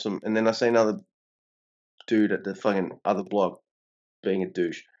and awesome, and then I see another dude at the fucking other block being a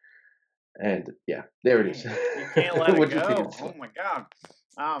douche. And yeah, there it is. You can't let What it do you think go. of this Oh one? my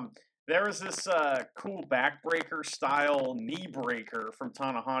god. There was this cool backbreaker style knee breaker from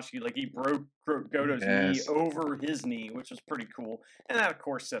Tanahashi. Like he broke Goto's knee Yes. over his knee, which was pretty cool. And that, of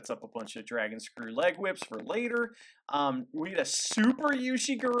course, sets up a bunch of dragon screw leg whips for later. We had a super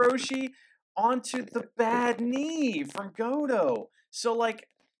Yushi-Giroshi onto the bad knee from Goto. So, like,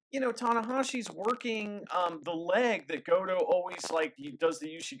 you know, Tanahashi's working the leg that Goto always, like, he does the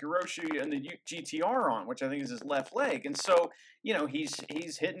Yushi-Giroshi and the GTR on, which I think is his left leg. And so, you know, he's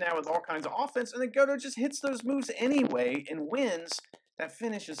hitting that with all kinds of offense, and then Goto just hits those moves anyway and wins. That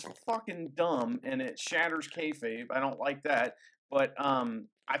finish is fucking dumb, and it shatters kayfabe. I don't like that. But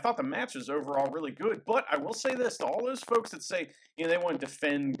I thought the match was overall really good. But I will say this to all those folks that say, you know, they want to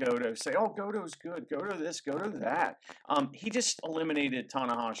defend Goto, say, oh, Goto's good, Goto this, Goto that. He just eliminated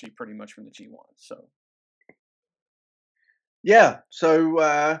Tanahashi pretty much from the G1. So Yeah.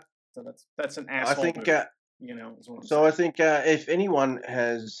 So that's an I asshole think. move, you know, is what I'm So saying. I think if anyone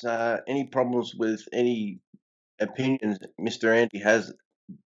has any problems with any opinions Mr. Andy has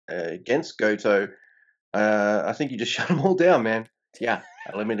against Goto, I think you just shut them all down, man. Yeah,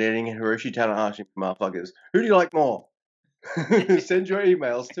 eliminating Hiroshi Tanahashi, motherfuckers. Who do you like more? Send your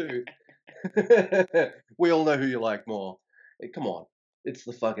emails too. We all know who you like more. Come on, it's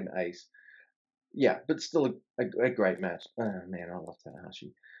the fucking ace. Yeah, but still a great match. Oh man, I love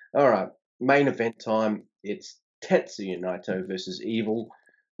Tanahashi. All right, main event time. It's Tetsuya Naito versus Evil.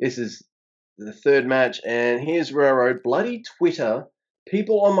 This is the third match, and here's where I wrote bloody Twitter.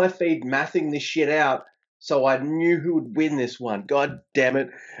 People on my feed mathing this shit out, so I knew who would win this one. God damn it!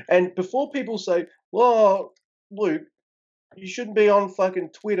 And before people say, "Well, Luke, you shouldn't be on fucking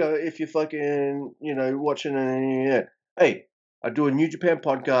Twitter if you're fucking, watching it." Hey, I do a New Japan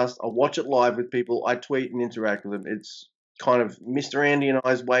podcast. I watch it live with people. I tweet and interact with them. It's kind of Mr. Andy and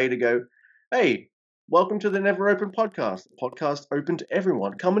I's way to go, hey, welcome to the Never Open podcast. The podcast open to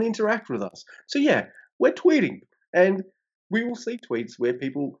everyone. Come and interact with us. So yeah, we're tweeting. And we will see tweets where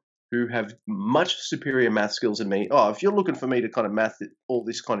people who have much superior math skills than me. Oh, if you're looking for me to kind of math all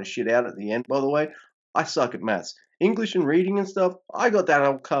this kind of shit out at the end, by the way, I suck at maths. English and reading and stuff, I got that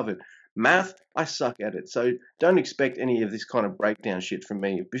all covered. Math, I suck at it. So don't expect any of this kind of breakdown shit from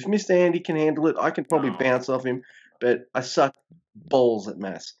me. If Mr. Andy can handle it, I can probably bounce off him, but I suck balls at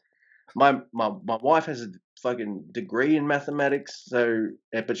maths. My wife has a fucking degree in mathematics,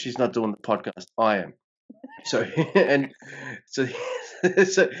 but she's not doing the podcast. I am. So and so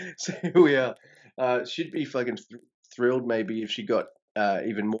so here we are. She'd be fucking thrilled maybe if she got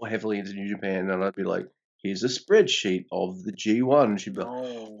even more heavily into New Japan, and I'd be like, here's a spreadsheet of the G1. And she'd be like,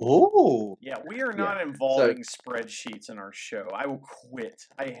 oh. Yeah, we are not Yeah. involving spreadsheets in our show. I will quit.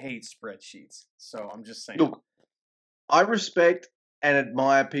 I hate spreadsheets. So I'm just saying. Look, I respect and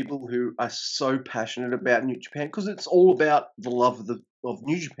admire people who are so passionate about New Japan because it's all about the love of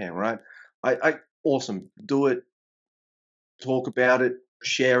New Japan, right? I awesome. Do it. Talk about it.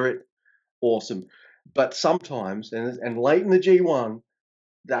 Share it. Awesome. But sometimes, and late in the G1,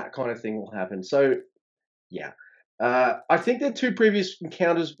 that kind of thing will happen. So, yeah. I think the two previous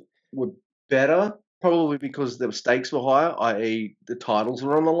encounters were better, probably because the stakes were higher, i.e. the titles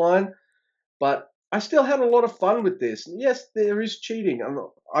were on the line. But I still had a lot of fun with this. Yes, there is cheating.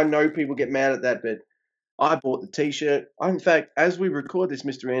 I know people get mad at that, but I bought the T-shirt. In fact, as we record this,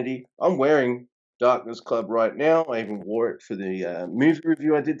 Mr. Andy, I'm wearing Darkness Club right now. I even wore it for the movie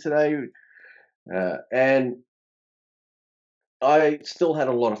review I did today. And I still had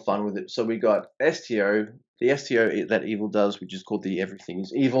a lot of fun with it. So we got STO, the STO that Evil does, which is called the Everything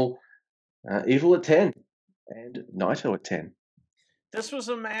is Evil. Evil at 10 and Naito at 10. This was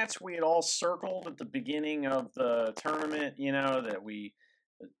a match we had all circled at the beginning of the tournament, that we,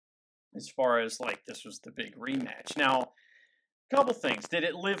 as far as like this was the big rematch. Now, a couple things. Did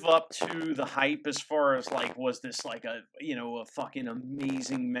it live up to the hype as far as like, was this like a fucking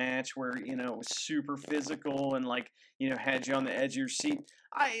amazing match where, it was super physical and like, had you on the edge of your seat?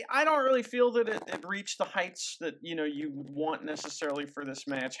 I don't really feel that it reached the heights that, you would want necessarily for this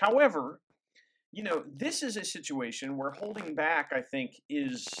match. However, you know, this is a situation where holding back, I think,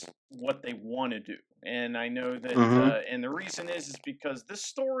 is what they want to do. And I know that, and the reason is because this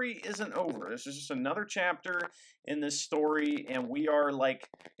story isn't over. This is just another chapter in this story, and we are like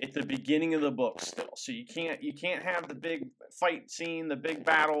at the beginning of the book still. So you can't have the big fight scene, the big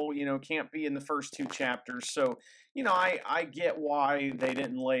battle. You know, can't be in the first 2 chapters. So you know, I get why they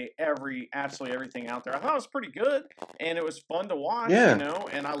didn't lay absolutely everything out there. I thought it was pretty good, and it was fun to watch. Yeah. You know,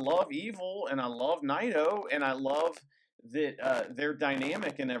 and I love Evil, and I love Naito, and I love that their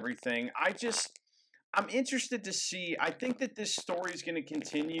dynamic and everything. I'm interested to see. I think that this story is going to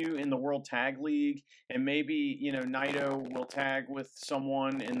continue in the World Tag League, and maybe, you know, Naito will tag with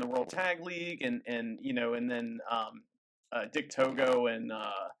someone in the World Tag League, and you know, and then Dick Togo and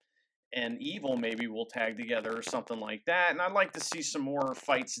Evil maybe will tag together or something like that. And I'd like to see some more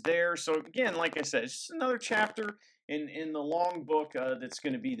fights there. So again, like I said, it's just another chapter in the long book that's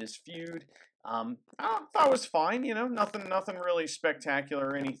going to be this feud. I thought it was fine. You know, nothing really spectacular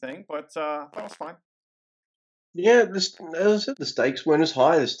or anything, but I thought it was fine. Yeah, as I said, the stakes weren't as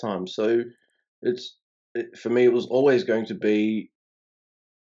high this time, so for me, it was always going to be.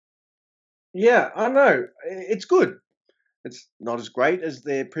 Yeah, I know it's good. It's not as great as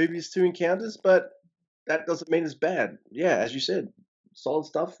their previous 2 encounters, but that doesn't mean it's bad. Yeah, as you said, solid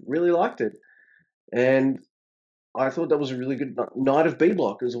stuff. Really liked it, and I thought that was a really good night of B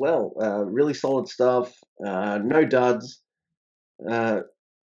Block as well. Really solid stuff. No duds. You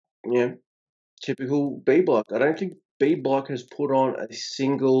know, typical B Block. I don't think B Block has put on a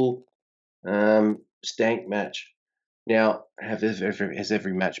single stank match. Now, has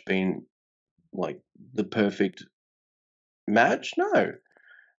every match been like the perfect match? No.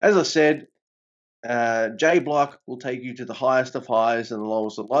 As I said, J Block will take you to the highest of highs and the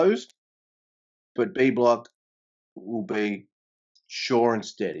lowest of lows, but B Block will be sure and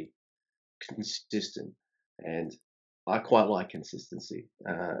steady, consistent, and I quite like consistency.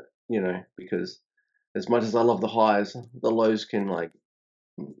 You know, because as much as I love the highs, the lows can like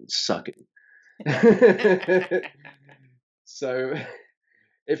suck it. So,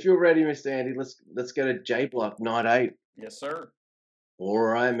 if you're ready, Mr. Andy, let's go to J Block Night 8. Yes, sir. All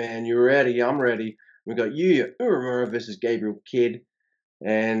right, man, you're ready. I'm ready. We got Yuya Uemura versus Gabriel Kidd,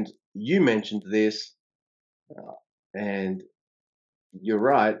 and you mentioned this, and you're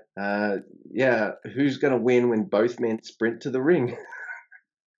right. Yeah, who's gonna win when both men sprint to the ring?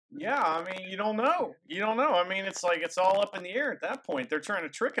 Yeah, I mean, you don't know. I mean, it's like it's all up in the air at that point. They're trying to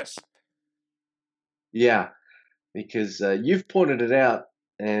trick us. Yeah, because you've pointed it out,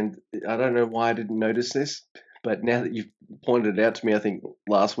 and I don't know why I didn't notice this, but now that you've pointed it out to me, I think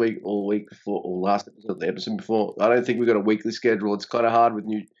last week or week before, or last episode, the episode before, I don't think we've got a weekly schedule. It's kind of hard with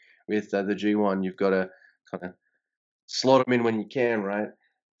the G1. You've got to kind of slot them in when you can, right?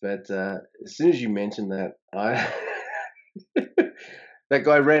 But as soon as you mentioned that, that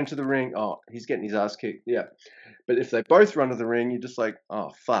guy ran to the ring. Oh, he's getting his ass kicked. Yeah. But if they both run to the ring, you're just like,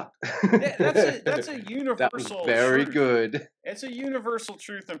 oh, fuck. Yeah, that's a universal that was very truth. good. It's a universal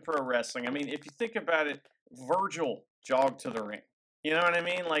truth in pro wrestling. I mean, if you think about it, Virgil jogged to the ring. You know what I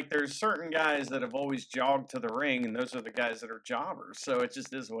mean? Like, there's certain guys that have always jogged to the ring, and those are the guys that are jobbers. So it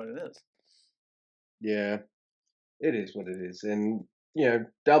just is what it is. Yeah, it is what it is. And, you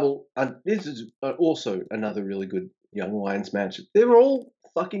know, this is also another really good Young Lions match. They're all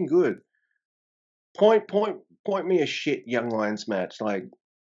fucking good. Point me a shit Young Lions match. Like,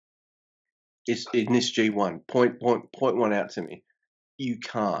 it's in this G1. Point one out to me. You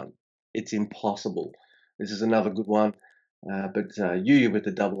can't. It's impossible. This is another good one. But Yuya with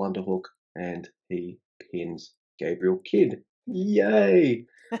the double underhook, and he pins Gabriel Kidd. Yay!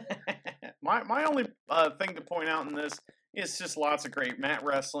 My only thing to point out in this is just lots of great mat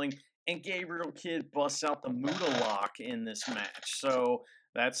wrestling, and Gabriel Kidd busts out the Muda Lock in this match. So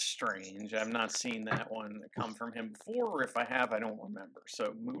that's strange. I've not seen that one come from him before, or if I have, I don't remember.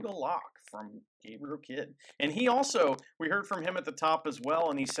 So Muda Lock from Gabriel Kidd. And he also, we heard from him at the top as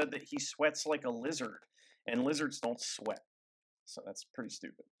well, and he said that he sweats like a lizard, and lizards don't sweat. So that's pretty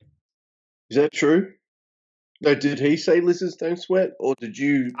stupid. Is that true? No, did he say lizards don't sweat, or did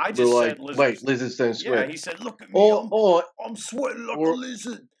you? I just said lizards. Wait, lizards don't sweat. Yeah, he said, "Look at me, I'm sweating like a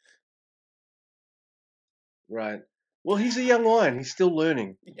lizard." Right. Well, he's a young lion. He's still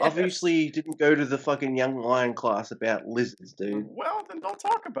learning. Yes. Obviously, he didn't go to the fucking young lion class about lizards, dude. Well, then don't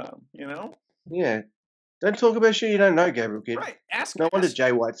talk about him. You know. Yeah. Don't talk about shit you don't know, Gabriel Kidd. Right. No wonder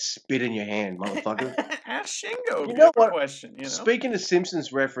Jay White spit in your hand, motherfucker. Ask Shingo. You know what? Question. You know? Speaking of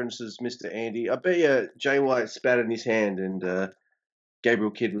Simpsons references, Mr. Andy, I bet you Jay White spat in his hand and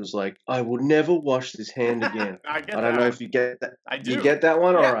Gabriel Kidd was like, "I will never wash this hand again." I get I that don't know one. if you get that. I do. You get that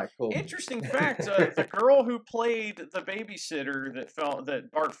one? Yeah. All right, cool. Interesting fact: the girl who played the babysitter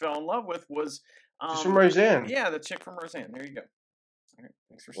that Bart fell in love with was She's from Roseanne. Yeah, the chick from Roseanne. There you go. All right,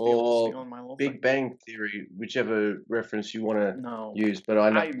 thanks for Or stealing my little Big thing. Bang Theory, whichever reference you want to No, use, but I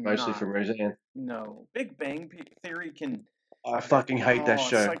know I'm mostly not. from Roseanne. No, Big Bang Theory can. I fucking hate that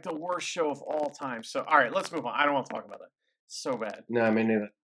show. It's like the worst show of all time. So, all right, let's move on. I don't want to talk about that. It's so bad. No, me neither.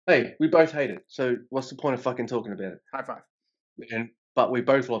 Hey, we both hate it, so what's the point of fucking talking about it? High five. But we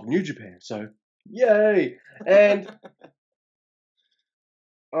both love New Japan, so yay! And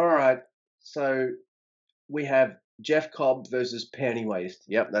all right, so we have Jeff Cobb versus Panty Waste.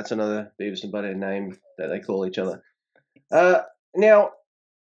 Yep, that's another Beavis and Butthead name that they call each other. Now,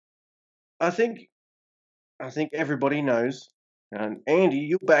 I think everybody knows, and Andy,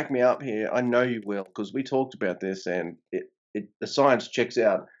 you'll back me up here. I know you will, because we talked about this, and the science checks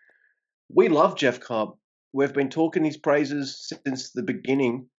out. We love Jeff Cobb. We've been talking his praises since the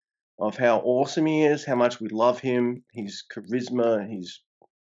beginning of how awesome he is, how much we love him, his charisma, his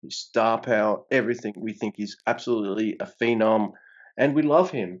star power, everything. We think he's absolutely a phenom, and we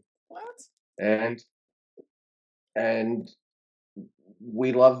love him. What? And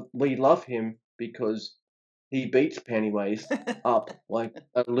we love him because he beats Pennywise up like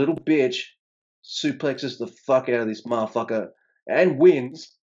a little bitch, suplexes the fuck out of this motherfucker, and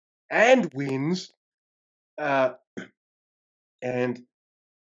wins. And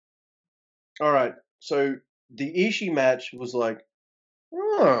all right, so the Ishii match was like,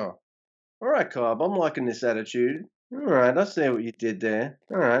 oh, all right, Cobb, I'm liking this attitude. All right, I see what you did there.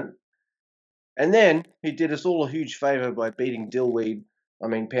 All right. And then he did us all a huge favor by beating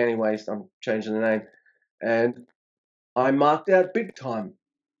Panty Waste, I'm changing the name, and I marked out big time.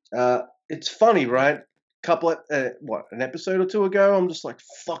 It's funny, right? An episode or two ago, I'm just like,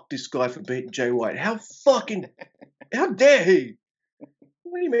 fuck this guy for beating Jay White. How dare he?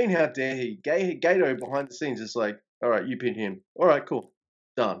 What do you mean, how dare he? Gato behind the scenes is like, all right, you pin him. All right, cool.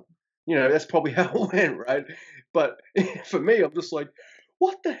 Done. That's probably how it went, right? But for me, I'm just like,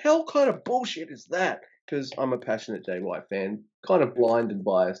 what the hell kind of bullshit is that? Because I'm a passionate Jay White fan, kind of blind and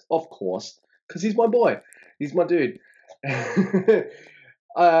biased, of course, because he's my boy. He's my dude.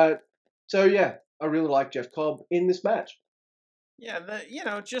 So, yeah, I really like Jeff Cobb in this match. Yeah,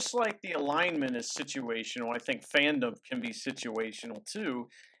 just like the alignment is situational, I think fandom can be situational too.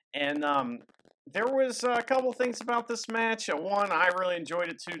 And there was a couple things about this match. One, I really enjoyed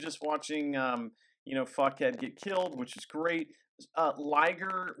it too, just watching, Fuckhead get killed, which is great.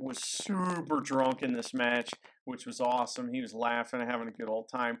 Liger was super drunk in this match, which was awesome. He was laughing and having a good old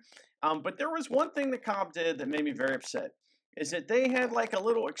time. But there was one thing that Cobb did that made me very upset. Is that they had like a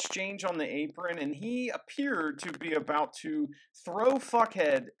little exchange on the apron, and he appeared to be about to throw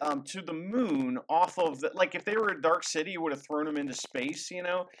Fuckhead to the moon off of like if they were a Dark City, he would have thrown him into space,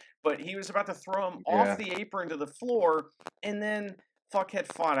 But he was about to throw him off the apron to the floor, and then Fuckhead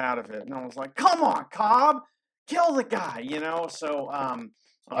fought out of it, and I was like, "Come on, Cobb, kill the guy," So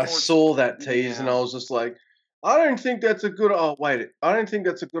I saw that tease, and I was just like, I don't think that's a good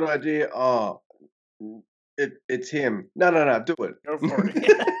idea. Oh. It's him. No, do it. Go for it.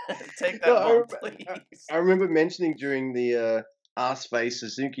 Take that one, please. I remember mentioning during the Ass-Face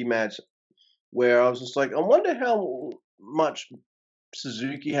Suzuki match where I was just like, I wonder how much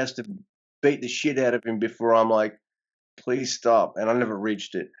Suzuki has to beat the shit out of him before I'm like, please stop. And I never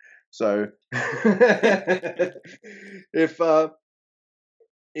reached it. So if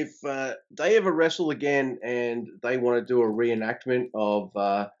they ever wrestle again and they want to do a reenactment of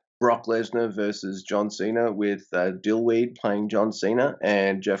Brock Lesnar versus John Cena with Dillweed playing John Cena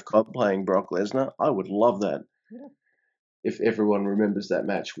and Jeff Cobb playing Brock Lesnar, I would love that. Yeah. If everyone remembers that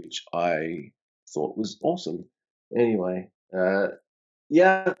match, which I thought was awesome. Anyway,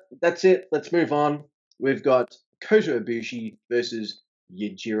 that's it. Let's move on. We've got Kota Ibushi versus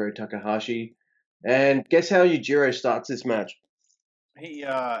Yujiro Takahashi. And guess how Yujiro starts this match? He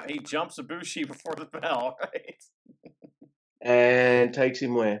jumps Ibushi before the bell, right? And takes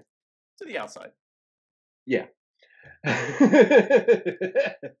him where? To the outside. Yeah.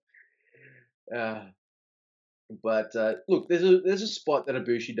 But look, there's a spot that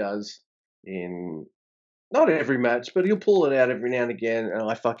Ibushi does in not every match, but he'll pull it out every now and again, and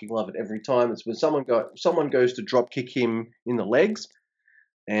I fucking love it every time. It's when someone goes to drop kick him in the legs,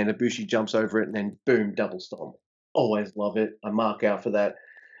 and Ibushi jumps over it, and then boom, double stomp. Always love it. I mark out for that.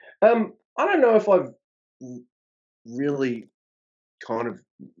 I don't know if I've really kind of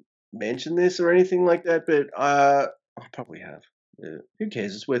mentioned this or anything like that, but I probably have. Who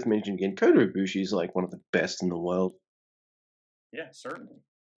cares? It's worth mentioning again. Kota Ibushi is like one of the best in the world. Yeah, certainly.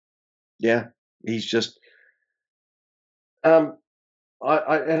 Yeah, he's just. I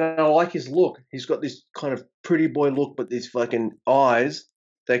like his look. He's got this kind of pretty boy look, but these fucking eyes.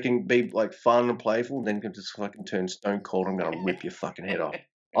 They can be like fun and playful, then can just fucking turn stone cold. I'm gonna rip your fucking head off.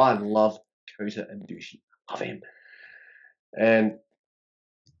 I love Kota Ibushi. Love him. And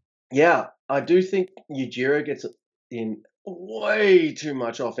yeah, I do think Yujiro gets in way too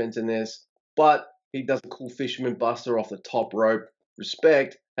much offense in this, but he does a cool fisherman buster off the top rope.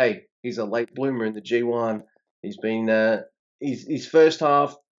 Respect. Hey, he's a late bloomer in the G1. He's been his first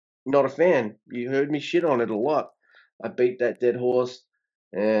half, not a fan. You heard me shit on it a lot. I beat that dead horse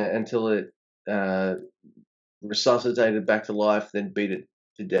until it resuscitated back to life, then beat it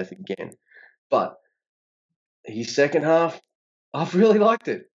to death again. But his second half, I've really liked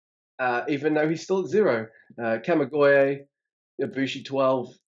it. Even though he's still at 0. Kamigoye, Ibushi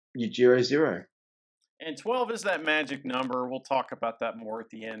 12, Yujiro 0. And 12 is that magic number. We'll talk about that more at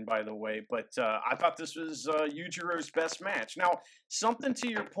the end, by the way. But I thought this was Yujiro's best match. Now, something to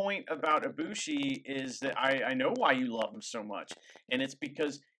your point about Ibushi is that I know why you love him so much. And it's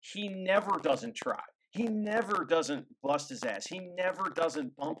because he never doesn't try. He never doesn't bust his ass. He never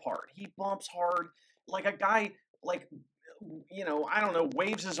doesn't bump hard. He bumps hard like a guy, like, you know, I don't know,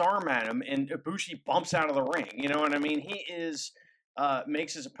 waves his arm at him and Ibushi bumps out of the ring. You know what I mean? He is...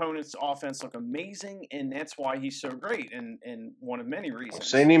 makes his opponent's offense look amazing, and that's why he's so great, and one of many reasons. I've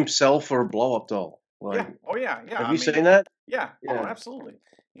seen him sell for a blow-up doll. Like, yeah. Oh, yeah. Yeah. Have you seen that? Yeah. Oh, Yeah. absolutely.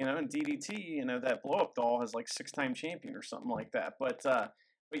 You know, in DDT, you know, that blow-up doll is like 6-time champion or something like that. But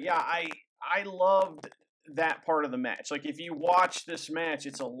yeah, I loved that part of the match. Like, if you watch this match,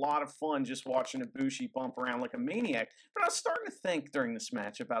 it's a lot of fun just watching Ibushi bump around like a maniac. But I was starting to think during this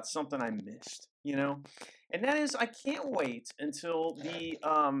match about something I missed, you know? And that is, I can't wait until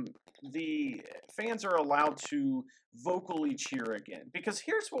the fans are allowed to vocally cheer again. Because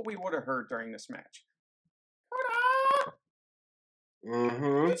here's what we would have heard during this match.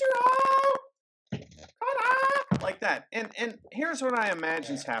 Mm-hmm. Like that. And here's what I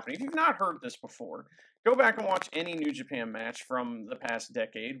imagine's happening. If you've not heard this before, go back and watch any New Japan match from the past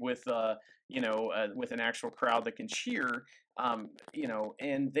decade with with an actual crowd that can cheer. You know,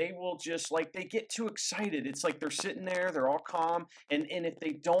 and they will just, like, they get too excited. It's like they're sitting there, they're all calm, and if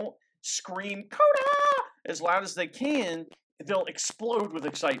they don't scream "Coda" as loud as they can, they'll explode with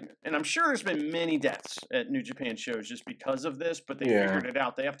excitement. And I'm sure there's been many deaths at New Japan shows just because of this, but they figured it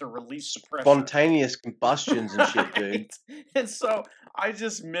out. They have to release the pressure. Spontaneous combustions and shit, dude. And so I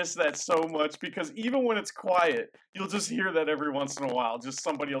just miss that so much, because even when it's quiet, you'll just hear that every once in a while. Just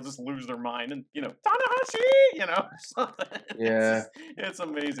somebody will just lose their mind and, you know, Tanahashi, you know, something. Yeah. It's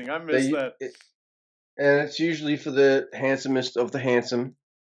amazing. I miss that. And it's usually for the handsomest of the handsome.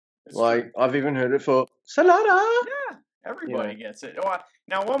 I've even heard it for Sanada. Yeah. Everybody gets it. Oh,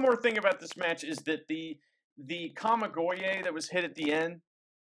 now, one more thing about this match is that the Kamigoye that was hit at the end,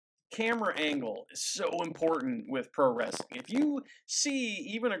 camera angle is so important with pro wrestling. If you see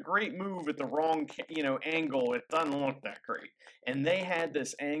even a great move at the wrong, angle, it doesn't look that great. And they had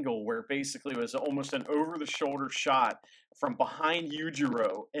this angle where basically it was almost an over-the-shoulder shot from behind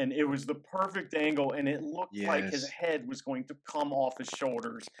Yujiro, and it was the perfect angle, and it looked like his head was going to come off his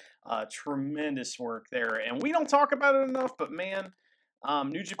shoulders. Tremendous work there, and we don't talk about it enough, but man,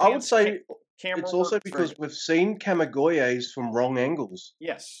 New Japan. I would say camera it's also because we've seen Kamigoyes from wrong angles.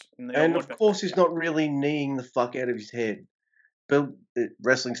 Yes, and of course he's not really kneeing the fuck out of his head. But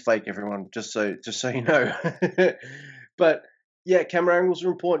wrestling's fake, everyone. Just so you know. But yeah, camera angles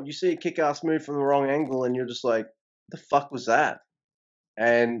are important. You see a kick-ass move from the wrong angle, and you're just like, the fuck was that?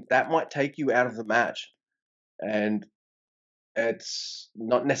 And that might take you out of the match. And it's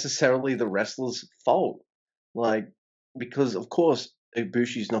not necessarily the wrestler's fault. Because of course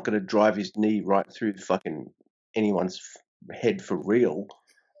Ibushi's not going to drive his knee right through the fucking anyone's head for real.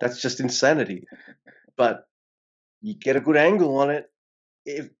 That's just insanity. But you get a good angle on it.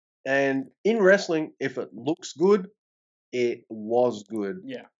 And in wrestling, if it looks good, it was good.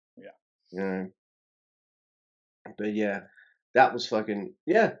 Yeah. You know. But yeah, that was fucking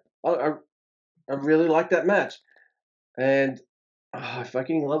I really like that match, and I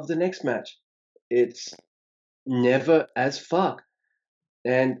fucking love the next match. It's never as fuck,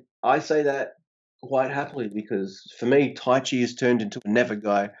 and I say that quite happily because for me, Taichi has turned into a never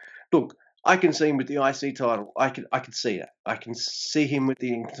guy. Look, I can see him with the IC title. I can see that. I can see him with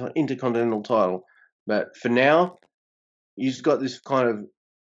the Intercontinental title, but for now, he's got this kind of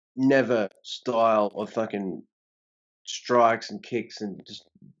never style of fucking strikes and kicks and just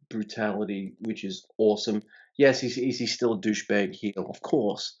brutality, which is awesome. Yes, he's still a douchebag heel, of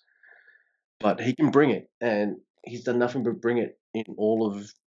course, but he can bring it, and he's done nothing but bring it in all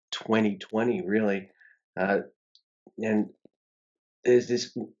of 2020, really. And there's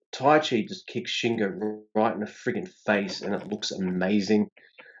this Taichi just kicks Shingo right in the friggin' face, and it looks amazing.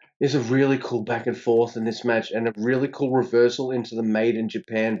 There's a really cool back and forth in this match, and a really cool reversal into the Made in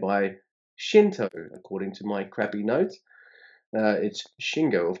Japan by Shinto, according to my crappy notes. It's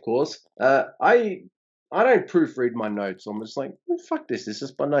Shingo, of course. I don't proofread my notes. I'm just like, fuck this. This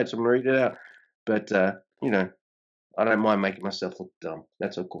is my notes. I'm gonna read it out. But I don't mind making myself look dumb.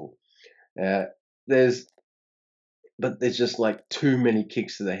 That's all cool. There's just like too many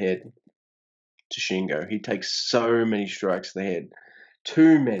kicks to the head to Shingo. He takes so many strikes to the head.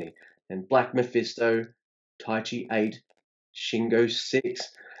 Too many. And Black Mephisto, Taichi 8, Shingo 6.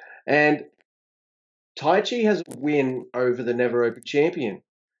 And Taichi has a win over the Never Open champion.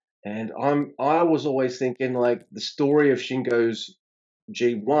 And I was always thinking like the story of Shingo's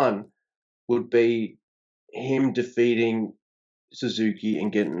G1 would be him defeating Suzuki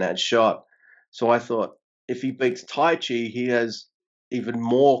and getting that shot. So I thought if he beats Taichi, he has even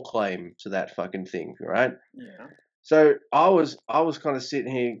more claim to that fucking thing, right? Yeah. So I was kind of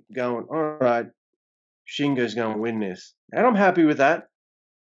sitting here going, all right, Shingo's going to win this. And I'm happy with that.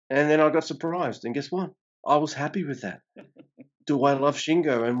 And then I got surprised. And guess what? I was happy with that. Do I love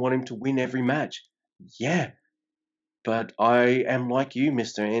Shingo and want him to win every match? Yeah. But I am like you,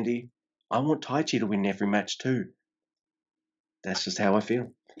 Mr. Andy. I want Taichi to win every match too. That's just how I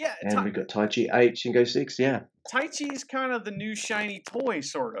feel. Yeah. And we got Taichi 8, Shingo 6, yeah. Taichi's kind of the new shiny toy,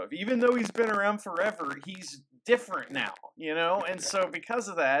 sort of. Even though he's been around forever, he's different now, you know? And so because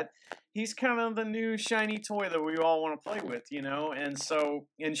of that, he's kind of the new shiny toy that we all want to play with, you know? And so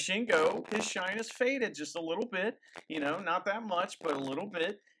in Shingo, his shine has faded just a little bit, you know? Not that much, but a little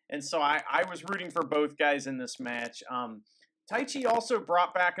bit. And so I was rooting for both guys in this match. Taichi also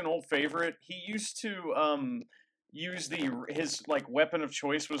brought back an old favorite. He used to use his like weapon of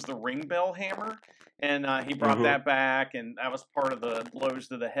choice was the ring bell hammer, and he brought that back, and that was part of the blows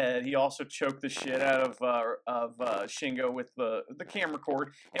to the head. He also choked the shit out of Shingo with the camera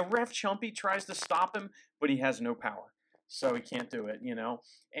cord, and Ref Chumpy tries to stop him, but he has no power, so he can't do it, you know.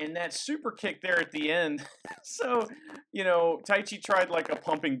 And that super kick there at the end, so, you know, Taichi tried like a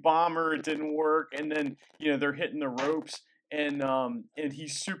pumping bomber, it didn't work, and then, you know, they're hitting the ropes, and he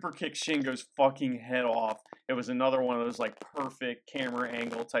super kicked Shingo's fucking head off. It was another one of those like perfect camera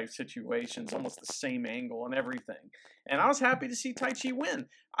angle type situations, almost the same angle and everything. And I was happy to see Taichi win.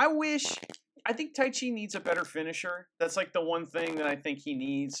 I think Taichi needs a better finisher. That's like the one thing that I think he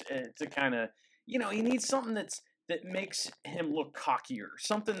needs to kind of, you know, he needs something that makes him look cockier,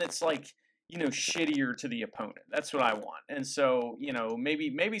 something that's like, you know, shittier to the opponent. That's what I want. And so, you know,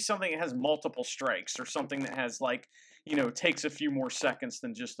 maybe something that has multiple strikes or something that has like, you know, takes a few more seconds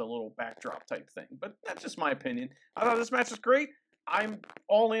than just a little backdrop type thing. But that's just my opinion. I thought this match was great. I'm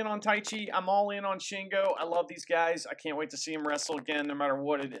all in on Taichi. I'm all in on Shingo. I love these guys. I can't wait to see them wrestle again, no matter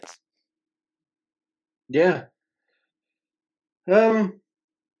what it is. Yeah.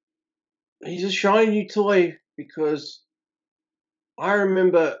 He's a shiny new toy because I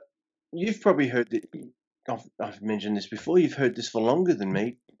remember you've probably heard that. I've mentioned this before. You've heard this for longer than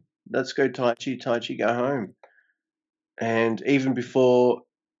me. Let's go Taichi, Taichi, go home. And even before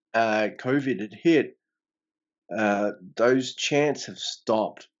COVID had hit, those chants have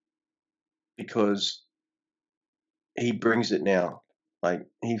stopped because he brings it now. Like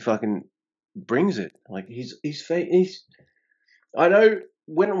he fucking brings it. Like he's. I know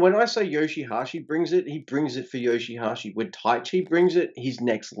when I say Yoshihashi brings it, he brings it for Yoshihashi. When Taichi brings it, he's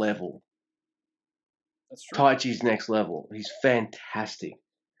next level. That's true. Taichi's next level. He's fantastic.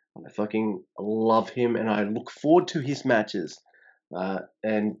 I fucking love him, and I look forward to his matches.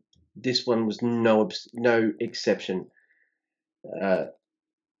 And this one was no exception.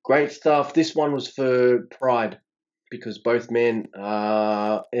 Great stuff. This one was for Pride because both men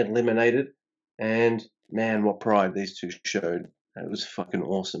are eliminated, and man, what pride these two showed! It was fucking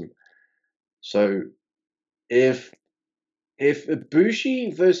awesome. So, if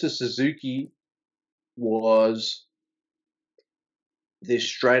Ibushi versus Suzuki was this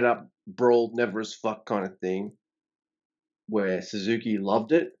straight up brawl, never as fuck kind of thing, where Suzuki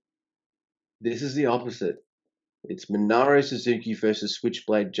loved it, this is the opposite. It's Minoru Suzuki versus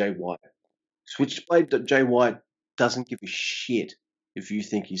Switchblade Jay White. Switchblade Jay White doesn't give a shit if you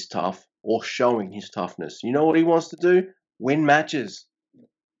think he's tough or showing his toughness. You know what he wants to do? Win matches.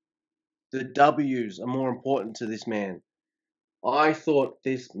 The W's are more important to this man. I thought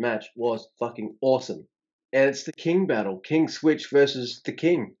this match was fucking awesome. And it's the King battle. King Switch versus the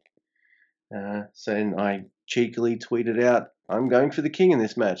King. So I cheekily tweeted out, I'm going for the King in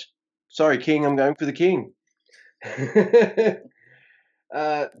this match. Sorry, King, I'm going for the King.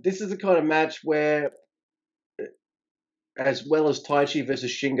 This is the kind of match where, as well as Taichi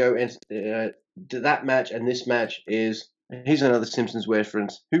versus Shingo, and that match and this match is. Here's another Simpsons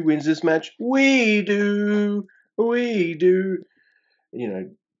reference. Who wins this match? We do. We do. You know,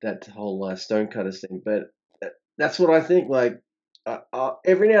 that whole Stonecutters thing. But that's what I think. Like,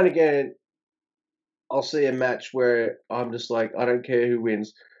 every now and again, I'll see a match where I'm just like, I don't care who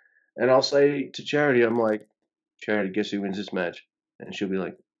wins. And I'll say to Charity, I'm like, Charity, guess who wins this match? And she'll be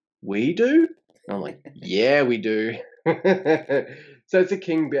like, we do? And I'm like, yeah, we do. So it's a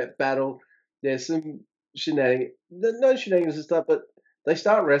king battle. There's some shenanigans. No shenanigans and stuff, but they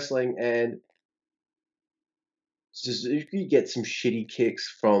start wrestling and Suzuki gets some shitty kicks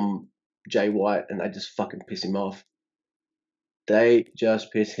from Jay White and they just fucking piss him off. They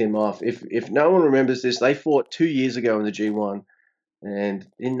just piss him off. If no one remembers this, they fought 2 years ago in the G1. And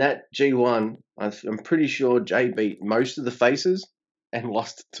in that G1, I'm pretty sure Jay beat most of the faces and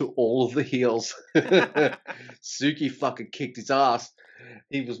lost to all of the heels. Suzuki fucking kicked his ass.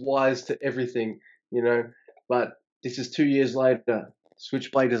 He was wise to everything, you know. But this is 2 years later.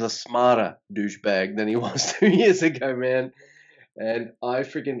 Switchblade is a smarter douchebag than he was 2 years ago, man. And I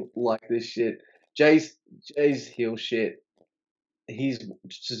freaking like this shit. Jay's heel shit.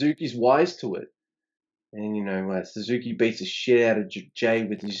 Suzuki's wise to it. And, you know, Suzuki beats the shit out of Jay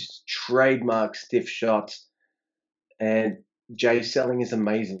with his trademark stiff shots. And Jay's selling is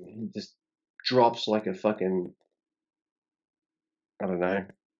amazing. He just drops like a fucking... I don't know.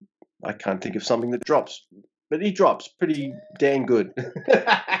 I can't think of something that drops. But he drops pretty damn good.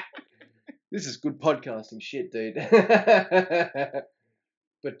 This is good podcasting shit, dude.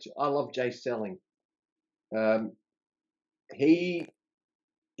 But I love Jay selling.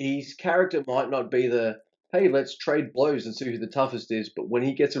 His character might not be the, hey, let's trade blows and see who the toughest is, but when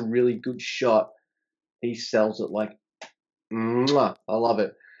he gets a really good shot, he sells it like, mwah, I love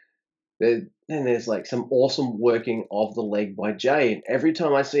it. Then there's like some awesome working of the leg by Jay, and every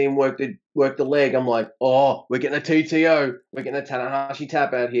time I see him work the leg, I'm like, oh, we're getting a TTO, we're getting a Tanahashi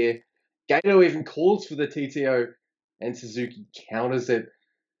tap out here. Gato even calls for the TTO, and Suzuki counters it.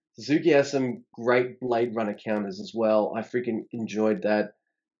 Suzuki has some great Blade Runner counters as well. I freaking enjoyed that.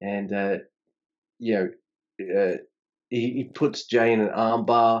 And, he puts Jay in an arm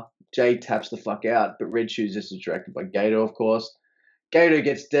bar. Jay taps the fuck out, but Red Shoes is distracted by Gato, of course. Gato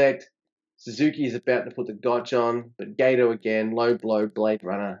gets decked. Suzuki is about to put the gotch on, but Gato again, low blow, Blade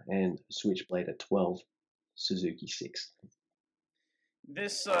Runner, and Switchblade at 12. Suzuki 6.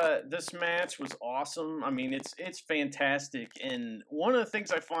 This match was awesome. I mean, it's fantastic, and one of the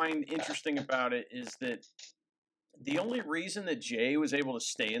things I find interesting about it is that the only reason that Jay was able to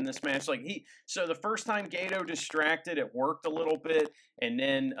stay in this match, so the first time Gato distracted, it worked a little bit, and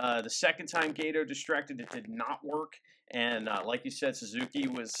then the second time Gato distracted, it did not work, and like you said, Suzuki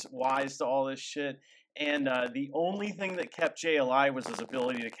was wise to all this shit. And the only thing that kept Jay alive was his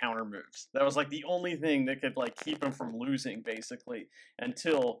ability to counter moves. That was like the only thing that could like keep him from losing, basically,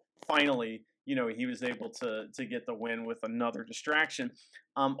 until finally, you know, he was able to get the win with another distraction.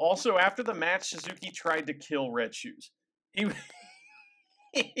 Also, after the match, Suzuki tried to kill Red Shoes.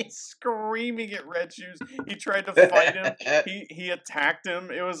 He's screaming at Red Shoes. He tried to fight him. He attacked him.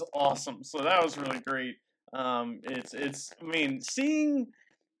 It was awesome. So that was really great. I mean, seeing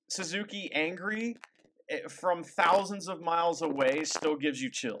Suzuki angry from thousands of miles away still gives you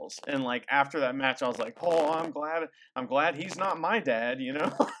chills. And like after that match, I was like, oh, I'm glad he's not my dad, you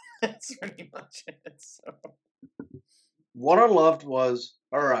know. That's pretty much it. So. What I loved was,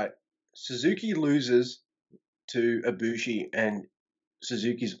 all right, Suzuki loses to Ibushi and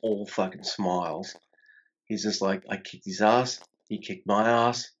Suzuki's all fucking smiles. He's just like, I kicked his ass, he kicked my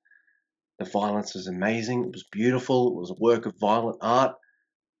ass. The violence was amazing, it was beautiful, it was a work of violent art.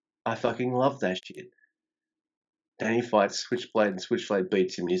 I fucking love that shit. Then he fights Switchblade and Switchblade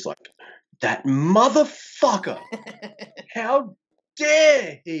beats him and he's like, that motherfucker! How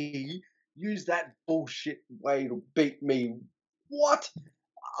dare he use that bullshit way to beat me? What?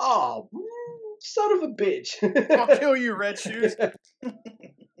 Oh, son of a bitch. I'll kill you, Red Shoes.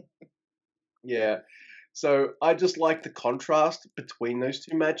 Yeah. So I just like the contrast between those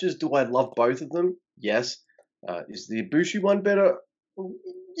two matches. Do I love both of them? Yes. Is the Ibushi one better?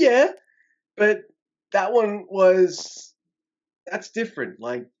 Yeah. But that one that's different.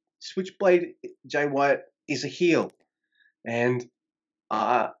 Like, Switchblade Jay White is a heel. And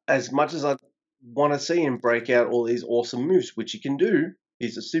as much as I want to see him break out all these awesome moves, which he can do,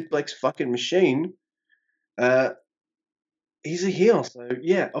 he's a suplex fucking machine, he's a heel. So,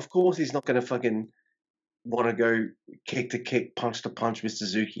 yeah, of course he's not going to fucking want to go kick to kick, punch to punch with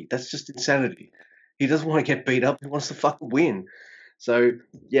Suzuki. That's just insanity. He doesn't want to get beat up. He wants to fucking win. So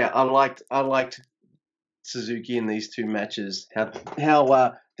yeah, I liked Suzuki in these two matches. How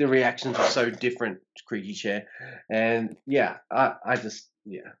the reactions were so different, Creaky Chair, and yeah, I just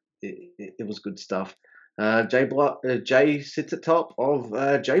it was good stuff. Jay sits at top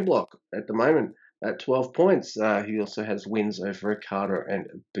of J Block at the moment at 12 points. He also has wins over Okada and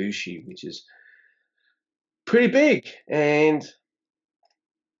Ibushi, which is pretty big. And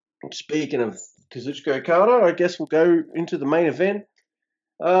speaking of Kazuchika Okada, I guess we'll go into the main event.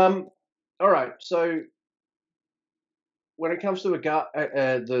 All right, so when it comes to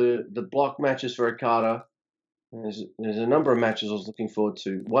the block matches for Okada, there's a number of matches I was looking forward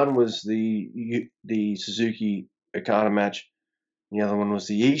to. One was the Suzuki Okada match. The other one was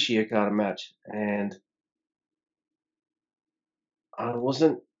the Ishii Okada match, and I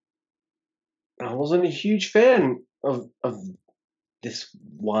wasn't a huge fan of this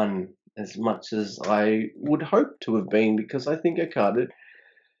one as much as I would hope to have been, because I think Okada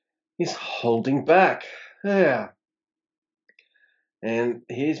is holding back. Yeah. And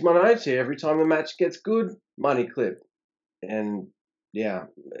here's my notes here. Every time the match gets good, money clip. And yeah,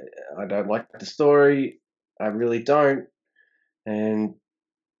 I don't like the story. I really don't. And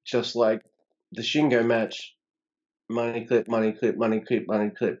just like the Shingo match, money clip, money clip, money clip, money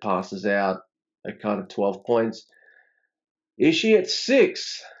clip, passes out. Okada 12 points. Ishii at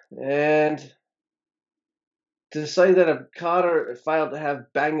 6. And to say that Okada failed to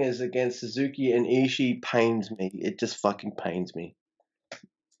have bangers against Suzuki and Ishii pains me. It just fucking pains me.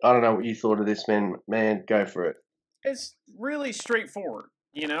 I don't know what you thought of this, man. Man, go for it. It's really straightforward.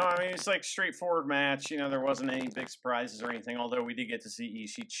 You know, I mean, it's like straightforward match. You know, there wasn't any big surprises or anything, although we did get to see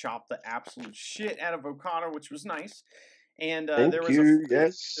Ishii chop the absolute shit out of Okada, which was nice. And there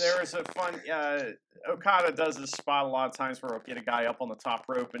was a fun. Okada does this spot a lot of times where he'll get a guy up on the top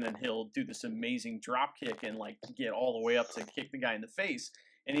rope and then he'll do this amazing drop kick and like get all the way up to kick the guy in the face.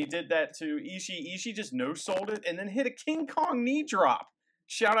 And he did that to Ishii. Ishii just no-sold it and then hit a King Kong knee drop.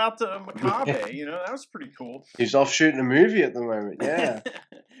 Shout out to Makabe. You know, that was pretty cool. He's off shooting a movie at the moment. Yeah.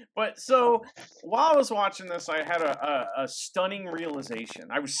 But so while I was watching this, I had a stunning realization.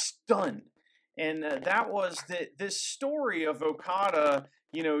 I was stunned. And that was that this story of Okada,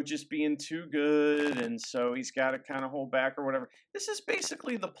 you know, just being too good, and so he's got to kind of hold back or whatever. This is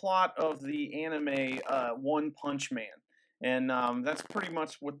basically the plot of the anime One Punch Man. And that's pretty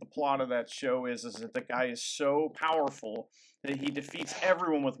much what the plot of that show is that the guy is so powerful that he defeats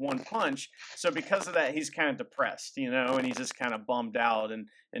everyone with one punch. So because of that, he's kind of depressed, you know, and he's just kind of bummed out and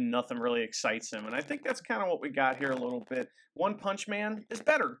nothing really excites him. And I think that's kind of what we got here a little bit. One Punch Man is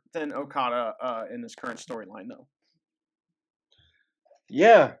better than Okada in this current storyline, though.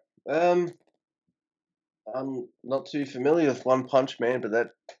 Yeah. I'm not too familiar with One Punch Man,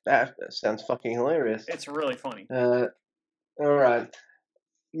 but that sounds fucking hilarious. It's really funny. All right.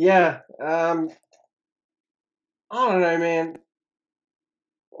 Yeah. I don't know, man.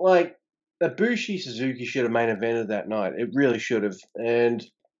 Like, Ibushi Suzuki should have main evented that night. It really should have. And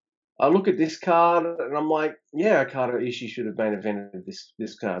I look at this card and I'm like, yeah, Okada Ishii should have main evented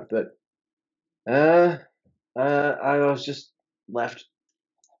this card. But I was just left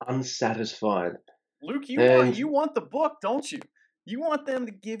unsatisfied. Luke, you want the book, don't you? You want them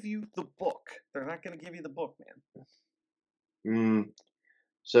to give you the book. They're not going to give you the book, man.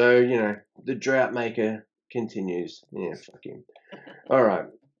 So, you know, the drought maker continues. Yeah, fuck him. All right.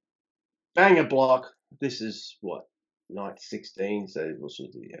 Banger block. This is what? Night 16. So it was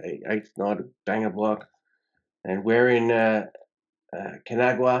the 8th night of banger block. And we're in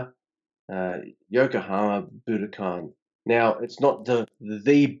Kanagawa, Yokohama Budokan. Now, it's not the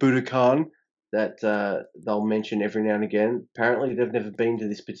Budokan that they'll mention every now and again. Apparently, they've never been to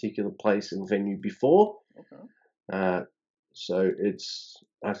this particular place and venue before. Okay. So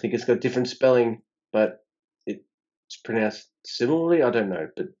I think it's got different spelling, but it's pronounced similarly. I don't know,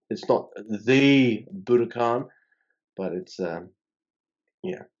 but it's not the Budokan, but it's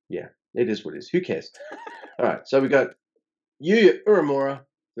yeah, it is what it is. Who cares? All right, so we got Yuya Uemura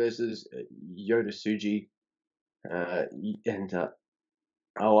versus Yota Tsuji, and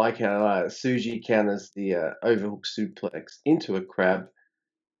I like how Tsuji counters the overhook suplex into a crab,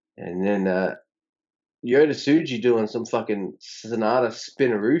 and then Yota Tsuji doing some fucking Sonata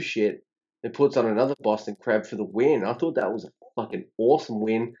Spinaroo shit and puts on another Boston Crab for the win. I thought that was a fucking awesome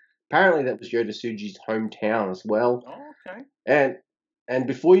win. Apparently that was Yota Tsuji's hometown as well. Oh, okay. And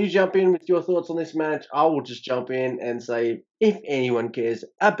before you jump in with your thoughts on this match, I will just jump in and say, if anyone cares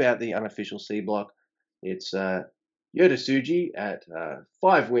about the unofficial C block, it's Yota Tsuji at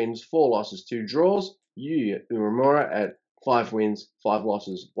 5 wins, 4 losses, 2 draws. Yuya Uemura at 5 wins, 5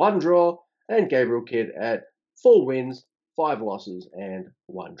 losses, 1 draw. And Gabriel Kidd at 4 wins, 5 losses, and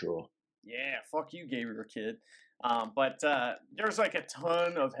 1 draw. Yeah, fuck you, Gabriel Kidd. But there's like a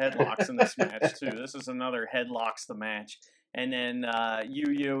ton of headlocks in this match too. This is another headlocks the match. And then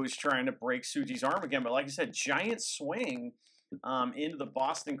Yuya is trying to break Tsuji's arm again. But like I said, giant swing into the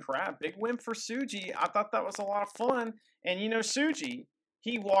Boston Crab. Big win for Tsuji. I thought that was a lot of fun. And you know, Tsuji,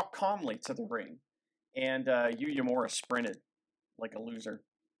 he walked calmly to the ring. And Yuya sprinted like a loser.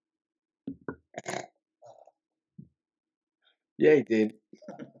 Yeah, he did.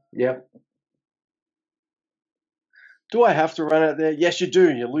 Yep. Do I have to run out there? Yes, you do.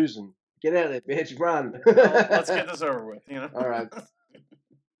 You're losing. Get out of there, bitch. Run. Well, let's get this over with, you know? All right.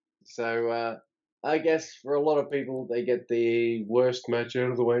 So, I guess for a lot of people, they get the worst match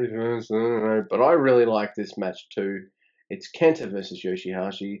out of the way first. I don't know. But I really like this match too. It's Kenta versus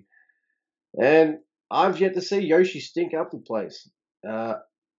Yoshihashi. And I've yet to see Yoshi stink up the place.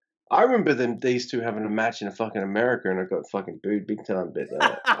 I remember these two having a match in fucking America, and I got fucking booed big time. But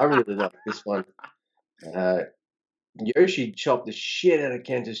I really like this one. Yoshi chopped the shit out of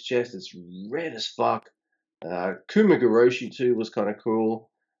Kenta's chest. It's red as fuck. Kumagoroshi too was kind of cool.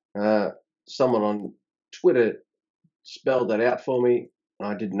 Someone on Twitter spelled that out for me.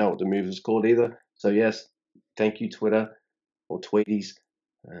 I didn't know what the move was called either. So yes, thank you Twitter or Tweeties.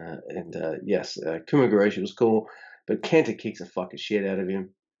 Yes, Kumagoroshi was cool, but Kenta kicks the fucking shit out of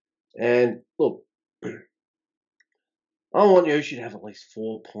him. And look, I want Yoshi to have at least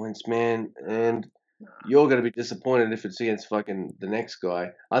 4 points, man. And you're going to be disappointed if it's against fucking the next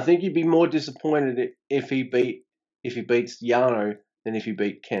guy. I think you'd be more disappointed if he beats Yano than if he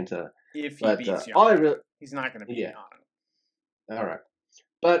beat Kenta. If he beats Yano. He's not going to beat Yano. All right.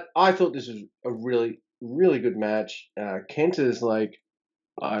 But I thought this was a really, really good match. Kenta's like,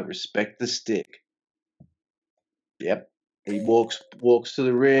 I respect the stick. Yep. He walks to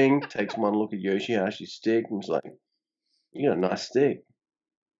the ring, takes one look at Yoshihashi's stick, and is like, you got a nice stick.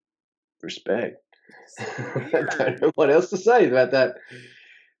 Respect. I don't know what else to say about that.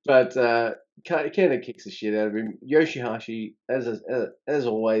 But Kenta kicks the shit out of him. Yoshihashi, as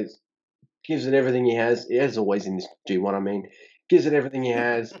always, gives it everything he has. As always in this G1, I mean. Gives it everything he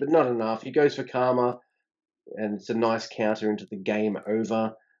has, but not enough. He goes for karma, and it's a nice counter into the game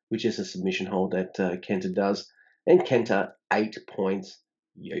over, which is a submission hold that Kenta does. And Kenta, 8 points.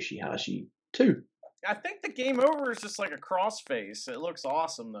 Yoshihashi, 2. I think the game over is just like a crossface. It looks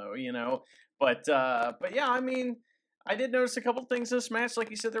awesome, though, you know. But yeah, I mean, I did notice a couple things in this match. Like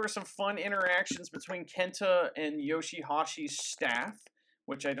you said, there were some fun interactions between Kenta and Yoshihashi's staff,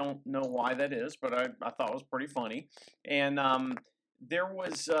 which I don't know why that is, but I thought was pretty funny. And there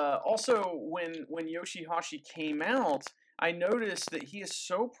was also when Yoshihashi came out, I noticed that he is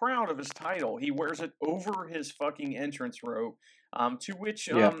so proud of his title. He wears it over his fucking entrance robe, to which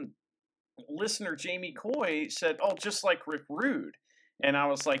listener Jamie Coy said, oh, just like Rick Rude. And I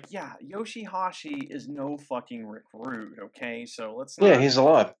was like, yeah, Yoshihashi is no fucking Rick Rude, okay? So let's not... Yeah, he's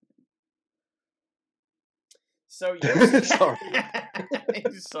alive. So Sorry.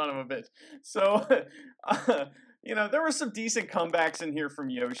 You son of a bitch. So, you know, there were some decent comebacks in here from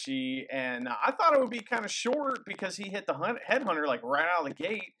Yoshi, and I thought it would be kind of short because he hit the Headhunter like right out of the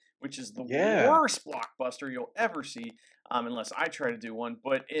gate, which is the worst blockbuster you'll ever see, unless I try to do one.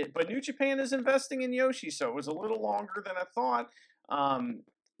 But New Japan is investing in Yoshi, so it was a little longer than I thought.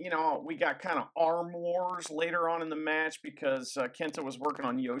 You know, we got kind of arm wars later on in the match because Kenta was working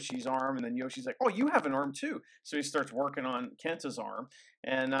on Yoshi's arm, and then Yoshi's like, oh, you have an arm too. So he starts working on Kenta's arm.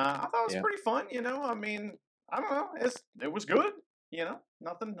 And I thought it was pretty fun, you know. I mean, I don't know. It was good, you know.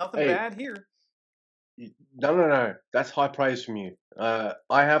 Nothing bad here. No. That's high praise from you. I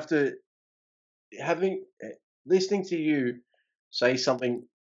have to, listening to you say something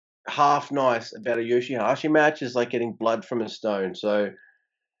half nice about a Yoshihashi match is like getting blood from a stone. So,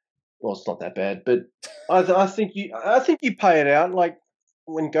 well, it's not that bad, but I think you pay it out. Like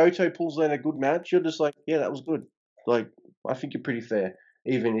when Goto pulls in a good match, you're just like, yeah, that was good. Like I think you're pretty fair,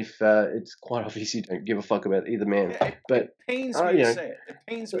 even if it's quite obvious you don't give a fuck about either man. But it pains me to say it. It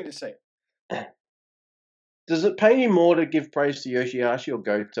pains me to say it. Does it pain you more to give praise to Yoshihashi or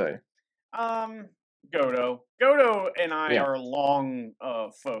Goto? Goto and I are long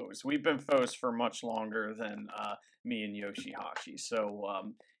foes. We've been foes for much longer than me and Yoshihashi.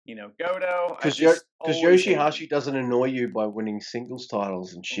 So, you know, Goto... Because Yoshihashi doesn't annoy you by winning singles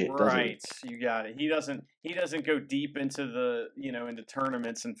titles and shit, does he? Right, you got it. He doesn't go deep into the, you know, into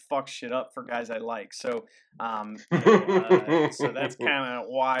tournaments and fuck shit up for guys I like. So, so that's kind of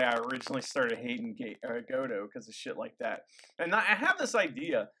why I originally started hating Goto, because of shit like that. And I have this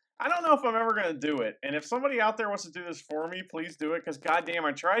idea. I don't know if I'm ever going to do it. And if somebody out there wants to do this for me, please do it. Because goddamn,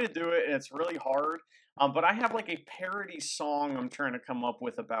 I try to do it and it's really hard. But I have like a parody song I'm trying to come up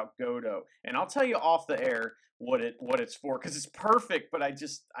with about Godo. And I'll tell you off the air what it's for. Because it's perfect, but I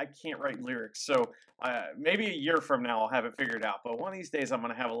can't write lyrics. So maybe a year from now I'll have it figured out. But one of these days I'm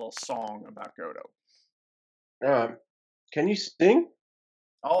going to have a little song about Godo. Can you sing?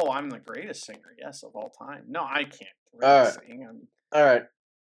 Oh, I'm the greatest singer, yes, of all time. No, I can't really sing. All right.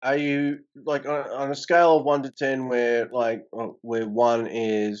 Are you like on a scale of 1 to 10, where 1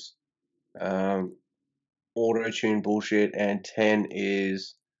 is auto-tune bullshit and 10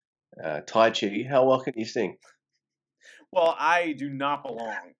 is Tai Chi? How well can you sing? Well, I do not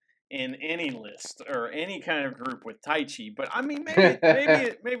belong in any list or any kind of group with Tai Chi, but I mean maybe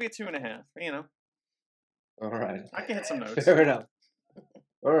a 2.5. You know. All right. I can hit some notes. Fair enough.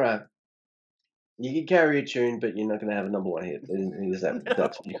 All right. You can carry a tune, but you're not going to have a number one hit.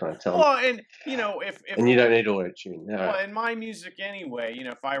 That's what you kind of tell them. Well, and you know, if and you don't need auto tune. Well, in my music anyway, you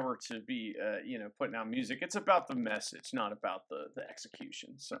know, if I were to be, putting out music, it's about the message, not about the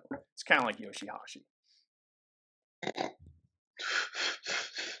execution. So it's kind of like Yoshihashi.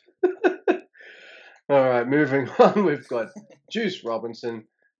 All right, moving on. We've got Juice Robinson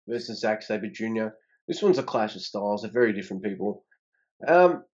versus Zack Sabre Jr. This one's a clash of styles. They're very different people.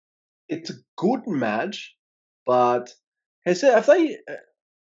 It's a good match, but have they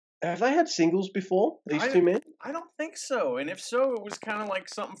had singles before, these two men? I don't think so. And if so, it was kind of like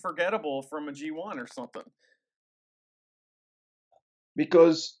something forgettable from a G1 or something.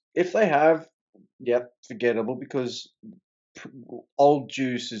 Because if they have, forgettable, because old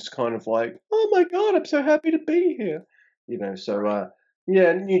Juice is kind of like, oh my God, I'm so happy to be here. You know, so,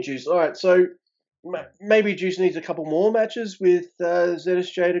 new Juice. All right, so maybe Juice needs a couple more matches with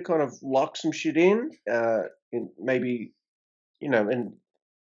ZSJ to kind of lock some shit in. And maybe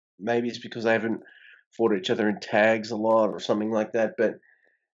it's because they haven't fought each other in tags a lot or something like that. But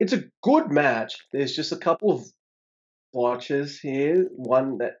it's a good match. There's just a couple of botches here.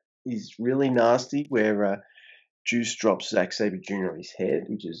 One that is really nasty where Juice drops Zack Sabre Jr. on his head,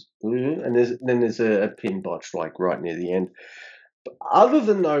 which is, and then there's a pin botch like right near the end. But other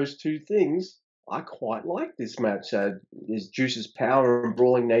than those two things, I quite like this match. There's Juice's power and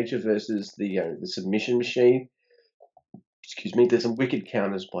brawling nature versus the submission machine. Excuse me. There's some wicked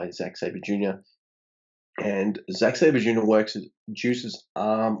counters by Zack Sabre Jr. And Zack Sabre Jr. works Juice's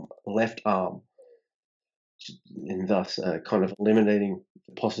left arm, and thus kind of eliminating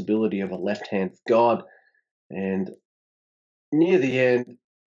the possibility of a left hand of God. And near the end,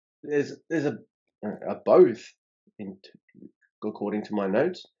 there's a both, according to my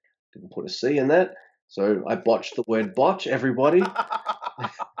notes. Didn't put a C in that, so I botched the word botch. Everybody,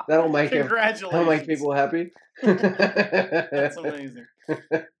 that'll make people happy. That's amazing.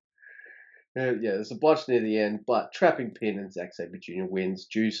 There's a botch near the end, but trapping pin and Zack Sabre Jr. wins.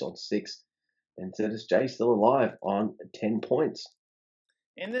 Juice on 6, and ZSJ still alive on 10 points.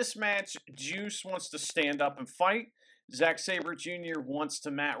 In this match, Juice wants to stand up and fight. Zack Sabre Jr. wants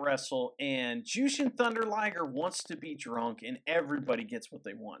to mat wrestle, and Jushin Thunder Liger wants to be drunk, and everybody gets what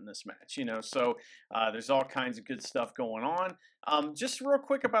they want in this match, you know. So there's all kinds of good stuff going on. Just real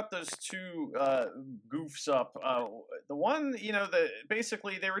quick about those two goofs up. The one,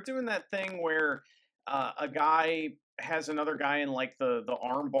 basically they were doing that thing where a guy has another guy in like the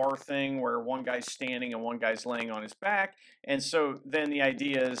arm bar thing where one guy's standing and one guy's laying on his back. And so then the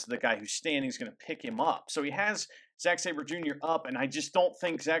idea is the guy who's standing is going to pick him up. So he has Zack Sabre Jr. up, and I just don't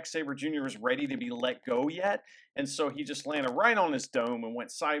think Zack Sabre Jr. is ready to be let go yet. And so he just landed right on his dome and went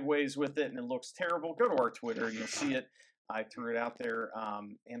sideways with it, and it looks terrible. Go to our Twitter and you'll see it. I threw it out there,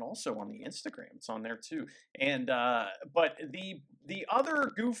 and also on the Instagram. It's on there too. And but the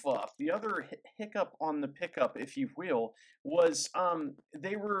other goof up, the other hiccup on the pickup, if you will, was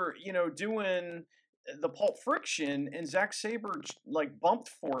they were doing the Pulp Friction, and Zack Sabre like bumped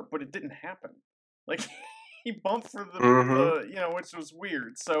for it, but it didn't happen. Like he bumped for the which was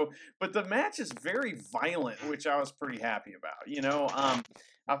weird. So, but the match is very violent, which I was pretty happy about.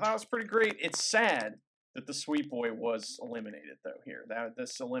 I thought it was pretty great. It's sad that the Sweet Boy was eliminated, though, here.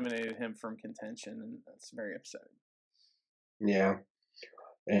 This eliminated him from contention, and that's very upsetting. Yeah.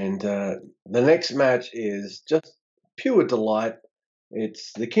 And the next match is just pure delight.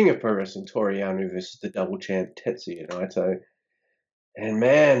 It's the King of Pro Wrestling, Toru Yano, versus the double champ, Tetsuya Naito. And,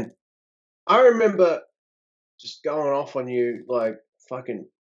 man, I remember just going off on you, like, fucking...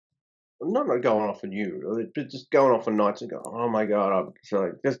 Not going off on you, but just going off on nights and going, oh my God, I'm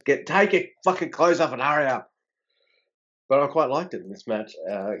sorry, take your fucking clothes off and hurry up. But I quite liked it in this match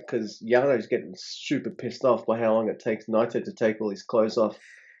because Yano's getting super pissed off by how long it takes Naito to take all his clothes off.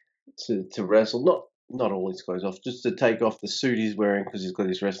 to wrestle. Not all his clothes off, just to take off the suit he's wearing because he's got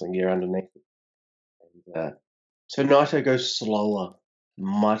his wrestling gear underneath. And, so Naito goes slower,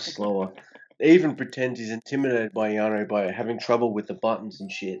 much slower. Even pretends he's intimidated by Yano by having trouble with the buttons and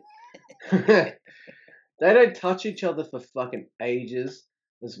shit. They don't touch each other for fucking ages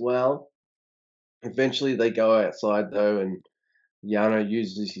as well. Eventually they go outside though, and Yano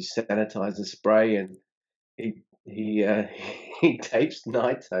uses his sanitizer spray, and he he tapes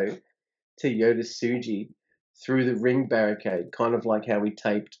Naito to Yota Tsuji through the ring barricade, kind of like how he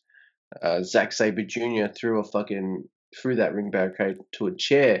taped Zack Sabre Jr. through that ring barricade to a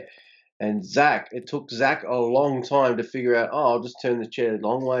chair. And it took Zack a long time to figure out, I'll just turn the chair the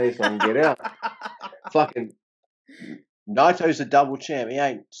long way so I can get out. Fucking Naito's a double champ. He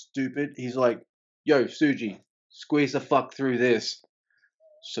ain't stupid. He's like, yo, Tsuji, squeeze the fuck through this.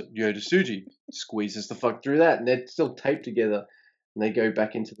 So Yota Tsuji squeezes the fuck through that, and they're still taped together. And they go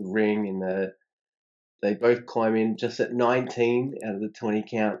back into the ring, and they both climb in just at 19 out of the 20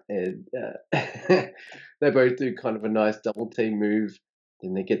 count, and they both do kind of a nice double team move.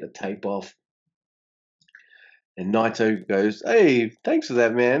 Then they get the tape off, and Naito goes, "Hey, thanks for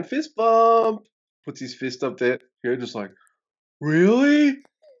that, man. Fist bump." Puts his fist up there. You're just like, really?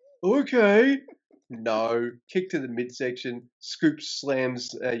 Okay. No. Kick to the midsection. Scoop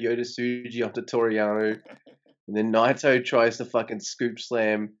slams Yota Tsuji onto Toru Yano. And then Naito tries to fucking scoop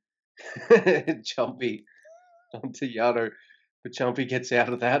slam Chumpy onto Yano. But Chumpy gets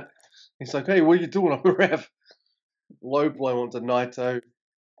out of that. He's like, hey, what are you doing? I'm a ref. Low blow onto Naito.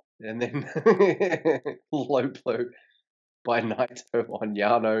 And then low blow by Naito on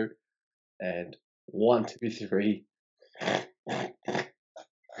Yano. And 1, 2, 3.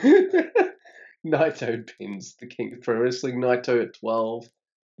 Naito pins the King of Pro Wrestling. Naito at 12.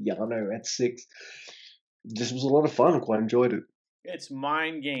 Yano at 6. This was a lot of fun. I quite enjoyed it. It's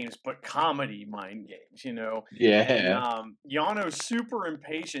mind games, but comedy mind games, you know? Yeah. And Yano's super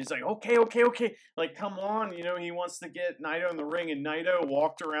impatient. He's like, okay. Like, come on. You know, he wants to get Naito in the ring. And Naito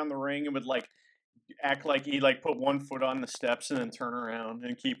walked around the ring and would, like, act like he, like, put one foot on the steps and then turn around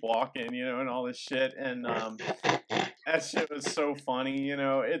and keep walking, you know, and all this shit. And that shit was so funny, you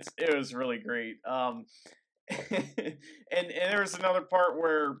know? It was really great. And there was another part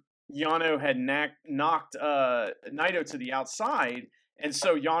where Yano had knocked Naito to the outside, and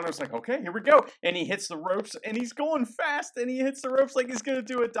so Yano's like, okay, here we go, and he hits the ropes, and he's going fast, and he hits the ropes like he's gonna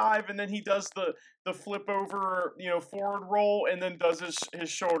do a dive, and then he does the flip over, you know, forward roll, and then does his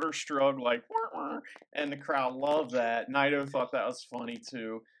shoulder shrug like, wah, wah, and the crowd loved that. Naito thought that was funny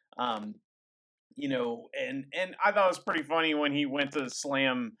too, you know, and I thought it was pretty funny when he went to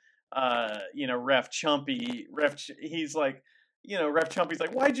slam, you know, Ref Chumpy. He's like, you know, Ref Chumpy's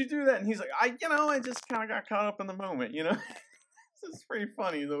like, why'd you do that? And he's like, I just kind of got caught up in the moment, you know? It's pretty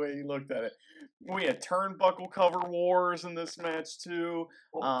funny the way he looked at it. We had turnbuckle cover wars in this match, too.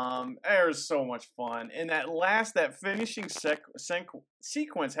 There was so much fun. And that finishing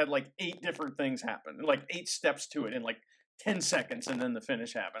sequence had, like, 8 different things happen. Like, 8 steps to it in, like, 10 seconds, and then the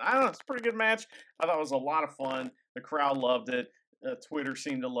finish happened. I don't know, it's a pretty good match. I thought it was a lot of fun. The crowd loved it. Twitter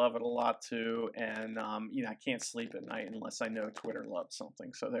seemed to love it a lot too, and you know, I can't sleep at night unless I know Twitter loved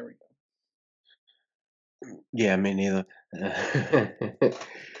something. So there we go. Yeah, me neither.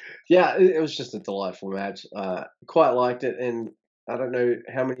 Yeah, it was just a delightful match. Quite liked it, and I don't know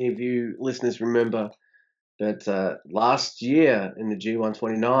how many of you listeners remember that last year in the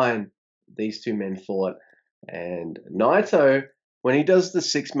G129, these two men fought, and Naito, when he does the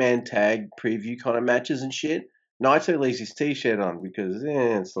 6-man tag preview kind of matches and shit, Naito leaves his t-shirt on because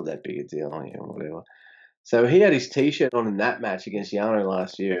it's not that big a deal, you know, whatever. So he had his t-shirt on in that match against Yano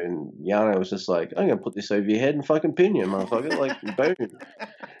last year, and Yano was just like, I'm going to put this over your head and fucking pin you, motherfucker. Like, boom.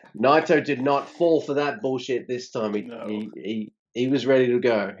 Naito did not fall for that bullshit this time. He was ready to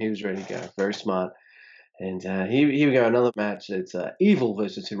go. He was ready to go. Very smart. And here we go, another match. It's Evil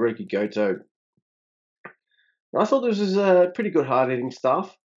versus Hiroki Goto. And I thought this was pretty good hard-hitting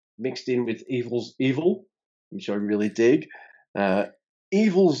stuff, mixed in with Evil's evil, which I really dig.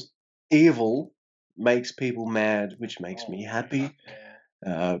 Evil's evil makes people mad, which makes me happy.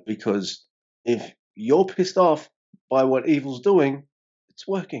 Because if you're pissed off by what Evil's doing, it's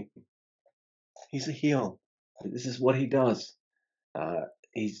working. He's a heel. This is what he does.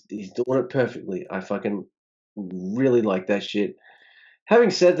 He's doing it perfectly. I fucking really like that shit.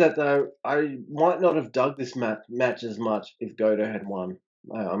 Having said that, though, I might not have dug this match as much if Goto had won.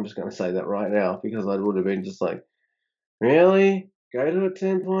 I'm just going to say that right now, because I would have been just like, really? Goto at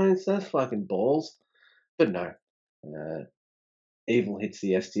 10 points? That's fucking balls. But no. Evil hits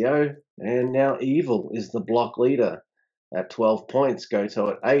the STO, and now Evil is the block leader. at 12 points,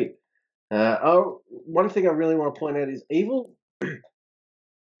 Goto at 8. One thing I really want to point out is Evil.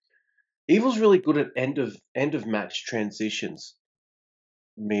 Evil's really good at end of match transitions,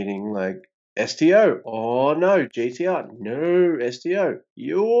 meaning like STO. Oh no, GTR. No, STO.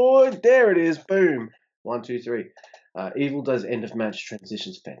 There it is. Boom. 1, 2, 3. Evil does end of match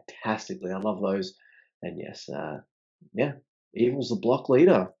transitions fantastically. I love those. And yes, Evil's the block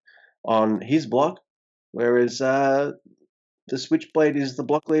leader on his block, whereas the Switchblade is the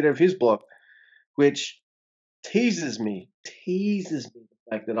block leader of his block, which teases me the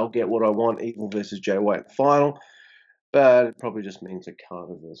fact that I'll get what I want, Evil versus Jay White in the final, but it probably just means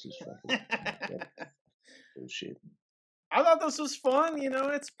Okada versus fucking bullshit. I thought this was fun.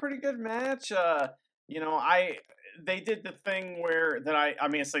 It's a pretty good match. They did the thing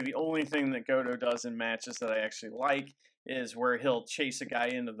it's like the only thing that Goto does in matches that I actually like is where he'll chase a guy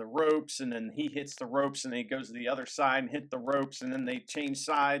into the ropes, and then he hits the ropes, and then he goes to the other side and hit the ropes, and then they change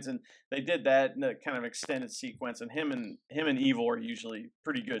sides, and they did that in a kind of extended sequence. And him and Evil are usually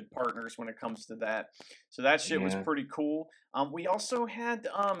pretty good partners when it comes to that. So that shit was pretty cool. We also had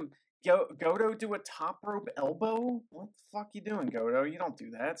Goto do a top rope elbow. What the fuck you doing, Goto? You don't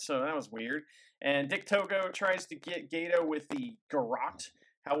do that. So that was weird. And Dick Togo tries to get Gato with the garrote.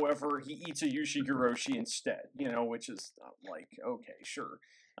 However, he eats a Yushiguroshi instead, which is like, okay, sure.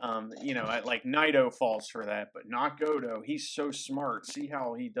 Like Naito falls for that, but not Goto. He's so smart. See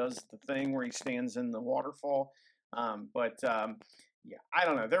how he does the thing where he stands in the waterfall? Yeah, I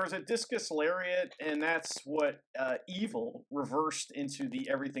don't know. There was a discus lariat, and that's what Evil reversed into the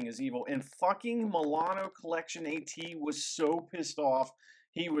Everything is Evil. And fucking Milano Collection AT was so pissed off.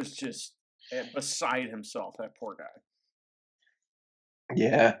 He was just beside himself, that poor guy.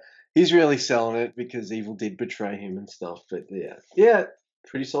 Yeah, he's really selling it because Evil did betray him and stuff. But yeah,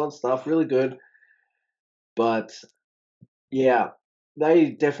 pretty solid stuff, really good. But yeah,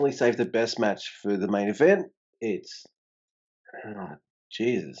 they definitely saved the best match for the main event. It's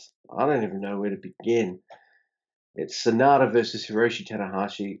Jesus, I don't even know where to begin. It's Sanada versus Hiroshi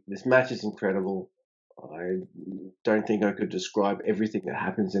Tanahashi. This match is incredible. I don't think I could describe everything that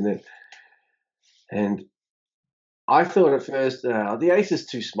happens in it. And I thought at first, the Ace is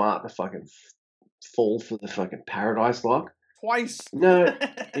too smart to fucking fall for the fucking Paradise Lock. Twice. No,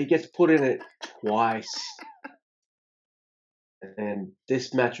 he gets put in it twice. And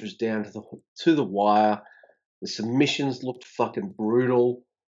this match was down to the wire. The submissions looked fucking brutal.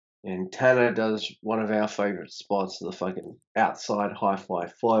 And Tana does one of our favorite spots, the fucking outside high-fly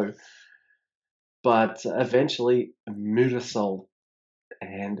flow. But eventually, Mutasol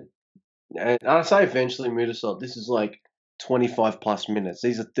and I say eventually Mutasol, this is like 25 plus minutes.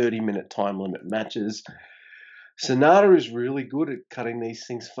 These are 30-minute time limit matches. Sanada is really good at cutting these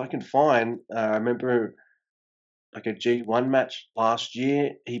things fucking fine. I remember like a G1 match last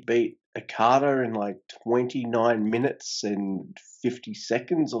year, he beat Okada in like 29 minutes and 50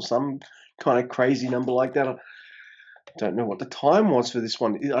 seconds or some kind of crazy number like that. I don't know what the time was for this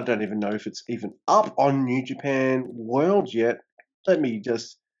one. I don't even know if it's even up on New Japan World yet. Let me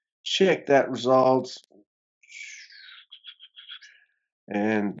just check that result.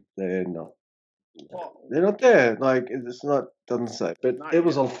 And they're not. They're not there. Like, it's not, doesn't say. But it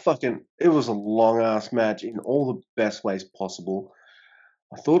was a long ass match in all the best ways possible.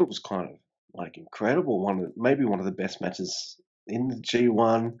 I thought it was kind of like incredible. Maybe one of the best matches in the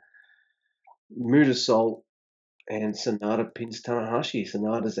G1. Mutasol and Sanada pins Tanahashi.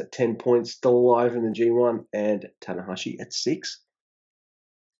 Sanada's at 10 points, still alive in the G1, and Tanahashi at 6.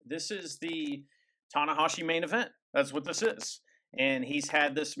 This is the Tanahashi main event. That's what this is. And he's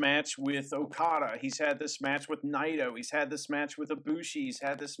had this match with Okada. He's had this match with Naito. He's had this match with Ibushi. He's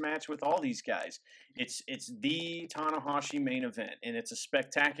had this match with all these guys. It's the Tanahashi main event, and it's a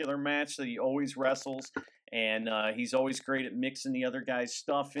spectacular match that he always wrestles, and he's always great at mixing the other guys'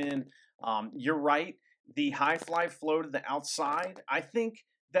 stuff in. You're right. The high fly flow to the outside, I think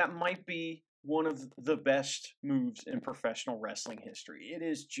that might be one of the best moves in professional wrestling history. It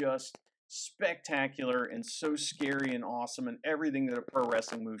is just spectacular and so scary and awesome and everything that a pro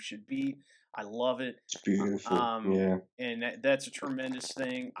wrestling move should be. I love it. It's beautiful. Yeah. And that's a tremendous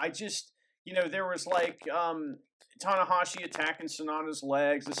thing. I just, there was like Tanahashi attacking Sonata's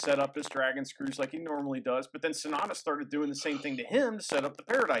legs to set up his dragon screws like he normally does, but then Sonata started doing the same thing to him to set up the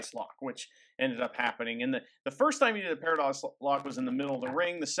Paradise Lock, which ended up happening. And the first time he did the Paradise Lock was in the middle of the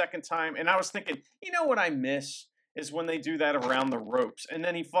ring. The second time, and I was thinking, what I miss is when they do that around the ropes, and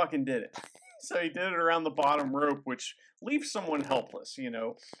then he fucking did it. So he did it around the bottom rope, which leaves someone helpless,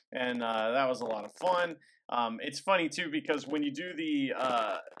 and that was a lot of fun. It's funny too because when you do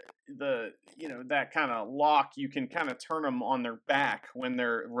that kind of lock, you can kind of turn them on their back when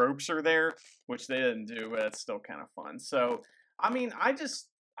their ropes are there, which they didn't do, but it's still kind of fun. So, I mean, I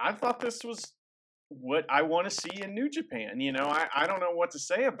thought this was what I want to see in New Japan. I don't know what to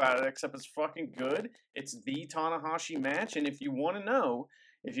say about it except it's fucking good. It's the Tanahashi match, and if you want to know,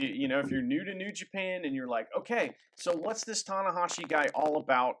 if you're new to New Japan and you're like, okay, so what's this Tanahashi guy all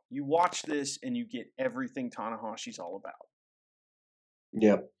about? You watch this and you get everything Tanahashi's all about.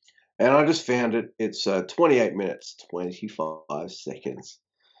 Yep. And I just found it. It's 28 minutes, 25 seconds.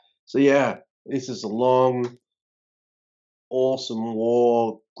 So yeah, this is a long, awesome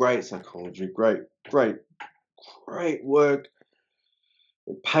war. Great psychology. Great work.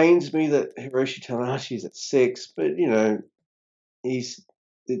 It pains me that Hiroshi Tanahashi is at 6, but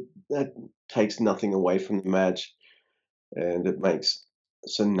that takes nothing away from the match, and it makes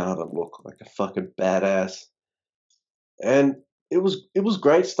Sonata look like a fucking badass. And it was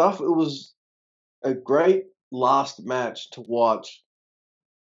great stuff. It was a great last match to watch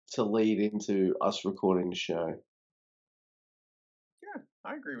to lead into us recording the show. Yeah,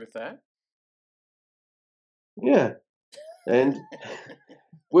 I agree with that. Yeah. And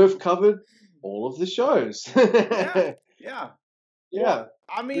we've covered all of the shows. Yeah. Yeah.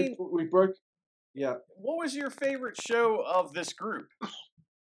 I mean, we broke. Yeah. What was your favorite show of this group?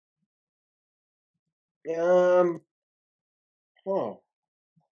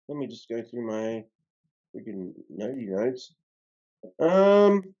 Let me just go through my freaking notey notes.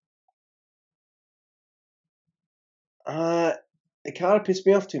 It kind of pissed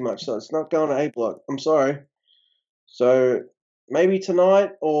me off too much, so it's not going to A block. I'm sorry. So maybe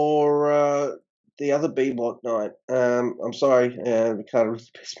tonight or the other B block night. I'm sorry. It kind of really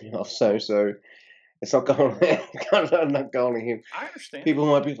pissed me off. So it's not going. I'm not going to him. I understand. People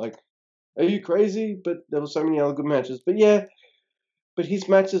might be like, "Are you crazy?" But there were so many other good matches. But yeah, but his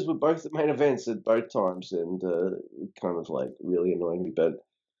matches were both the main events at both times, and it kind of like really annoyed me. But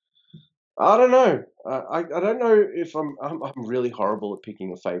I don't know. I don't know if I'm really horrible at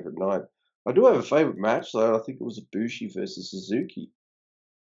picking a favorite night. I do have a favorite match, though. I think it was Ibushi versus Suzuki.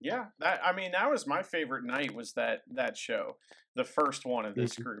 Yeah, that was my favorite night, was that show, the first one of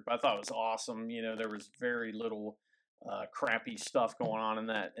this group. I thought it was awesome. There was very little crappy stuff going on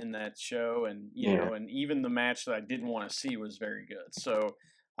in that show, and and even the match that I didn't want to see was very good. So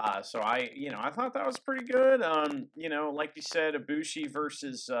I thought that was pretty good. Like you said, Ibushi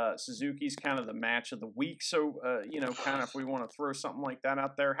versus Suzuki's kind of the match of the week. So kind of if we want to throw something like that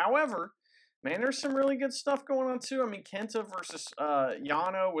out there. However, man, there's some really good stuff going on too. I mean, Kenta versus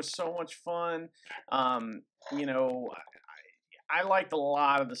Yano was so much fun. I liked a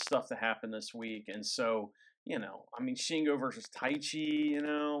lot of the stuff that happened this week, and so Shingo versus Taichi.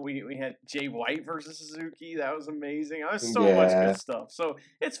 We had Jay White versus Suzuki. That was amazing. There's so much good stuff. So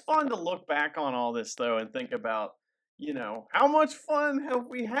it's fun to look back on all this though and think about how much fun have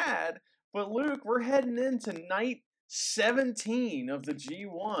we had. But Luke, we're heading into night 17 of the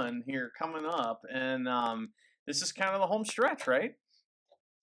G1 here coming up, and this is kind of the home stretch, right?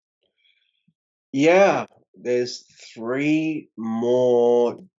 Yeah, there's 3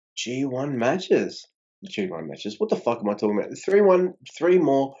 more G1 matches. G1 matches. What the fuck am I talking about? 3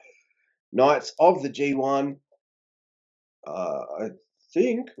 more nights of the G1. I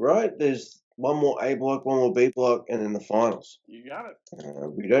think, right? There's one more A block, one more B block, and then the finals. You got it.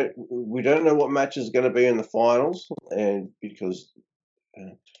 We don't know what match is going to be in the finals, and because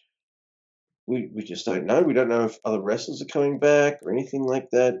we just don't know. We don't know if other wrestlers are coming back or anything like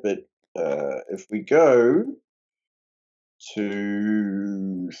that. But if we go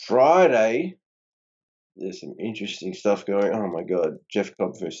to Friday, there's some interesting stuff going. Oh my god, Jeff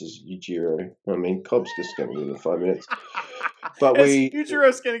Cobb versus Yujiro. I mean, Cobb's just going to win in 5 minutes. But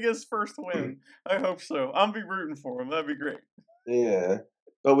Yujiro's going to get his first win. I hope so. I'll be rooting for him. That'd be great. Yeah.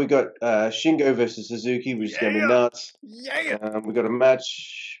 But we got Shingo versus Suzuki, which is going to be nuts. Yeah. We got a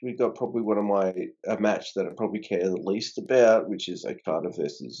match. We got probably a match that I probably care the least about, which is Okada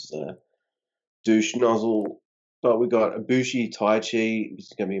versus Douche Nozzle. But we got Ibushi Taichi, which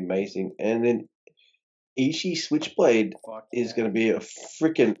is going to be amazing. And then Ishii Switchblade is going to be a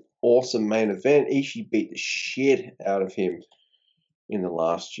freaking awesome main event. Ishii beat the shit out of him in the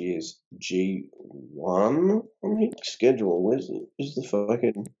last year's G1. Let me schedule. Where's the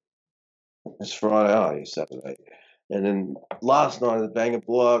fucking... It's Friday. Oh, yeah, Saturday. And then last night, the Banger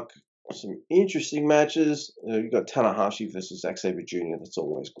Block. Some interesting matches. You got Tanahashi versus Zack Sabre Jr. That's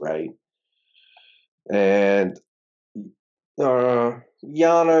always great. And Yano,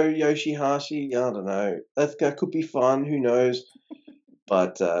 Yoshihashi, I don't know. That could be fun. Who knows?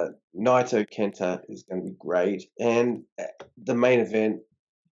 But Naito Kenta is going to be great. And the main event,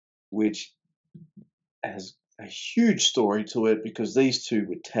 which has a huge story to it because these two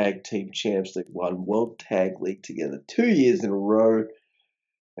were tag team champs. They won World Tag League together 2 years in a row.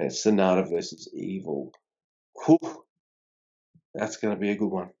 And it's Sonata versus Evil. Whew. That's going to be a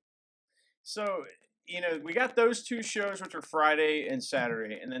good one. So, we got those two shows, which are Friday and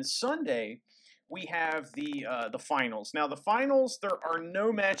Saturday. And then Sunday, we have the finals. Now, the finals, there are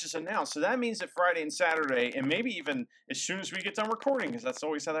no matches announced. So that means that Friday and Saturday, and maybe even as soon as we get done recording, because that's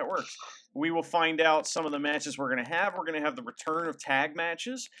always how that works, we will find out some of the matches we're going to have. We're going to have the return of tag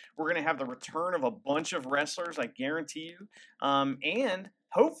matches. We're going to have the return of a bunch of wrestlers, I guarantee you. And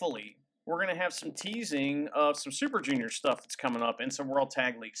hopefully, we're going to have some teasing of some Super Junior stuff that's coming up and some World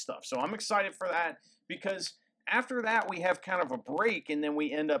Tag League stuff. So I'm excited for that because after that, we have kind of a break, and then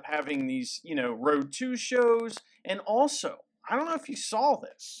we end up having these, Road 2 shows. And also, I don't know if you saw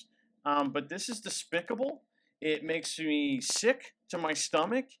this, but this is despicable. It makes me sick to my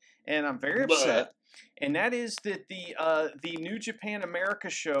stomach, and I'm very upset. And that is that the New Japan America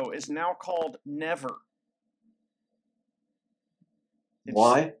show is now called Never.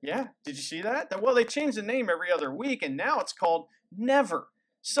 Why? Yeah. Did you see that? Well, they changed the name every other week, and now it's called Never.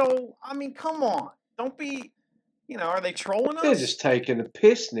 So, I mean, come on. Don't be, are they trolling us? They're just taking a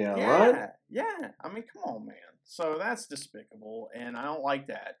piss now, right? Yeah. I mean, come on, man. So that's despicable, and I don't like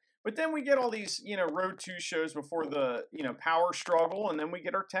that. But then we get all these, Road 2 shows before the, Power Struggle, and then we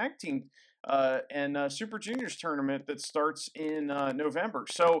get our tag team and Super Juniors tournament that starts in November.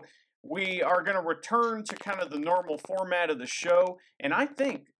 So we are going to return to kind of the normal format of the show, and I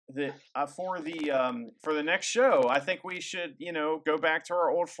think that for the next show, I think we should, go back to our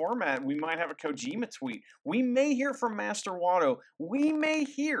old format. We might have a Kojima tweet. We may hear from Master Wato. We may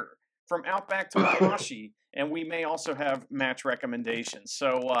hear from Outback Takahashi, and we may also have match recommendations.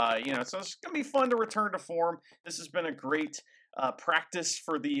 So, so it's going to be fun to return to form. This has been a great practice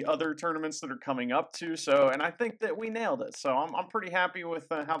for the other tournaments that are coming up too. So, and I think that we nailed it. So I'm pretty happy with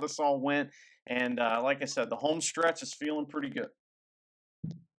how this all went. And like I said, the home stretch is feeling pretty good.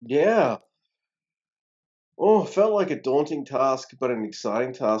 Yeah. Oh, it felt like a daunting task, but an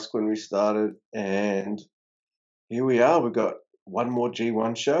exciting task when we started. And here we are. We've got one more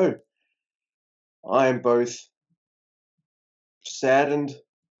G1 show. I am both saddened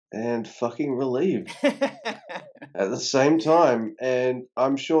and fucking relieved at the same time. And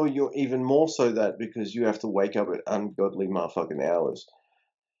I'm sure you're even more so that because you have to wake up at ungodly motherfucking hours.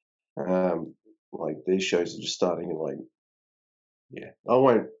 Like these shows are just starting in I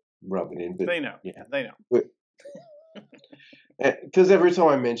won't rub it in, but they know. Yeah, they know. Because every time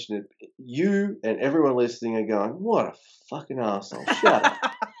I mention it, you and everyone listening are going, "What a fucking asshole! Shut up."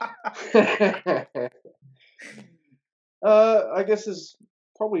 I guess there's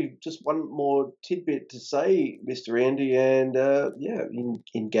probably just one more tidbit to say, Mr. Andy, and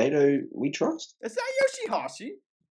in Gato we trust. Is that Yoshihashi?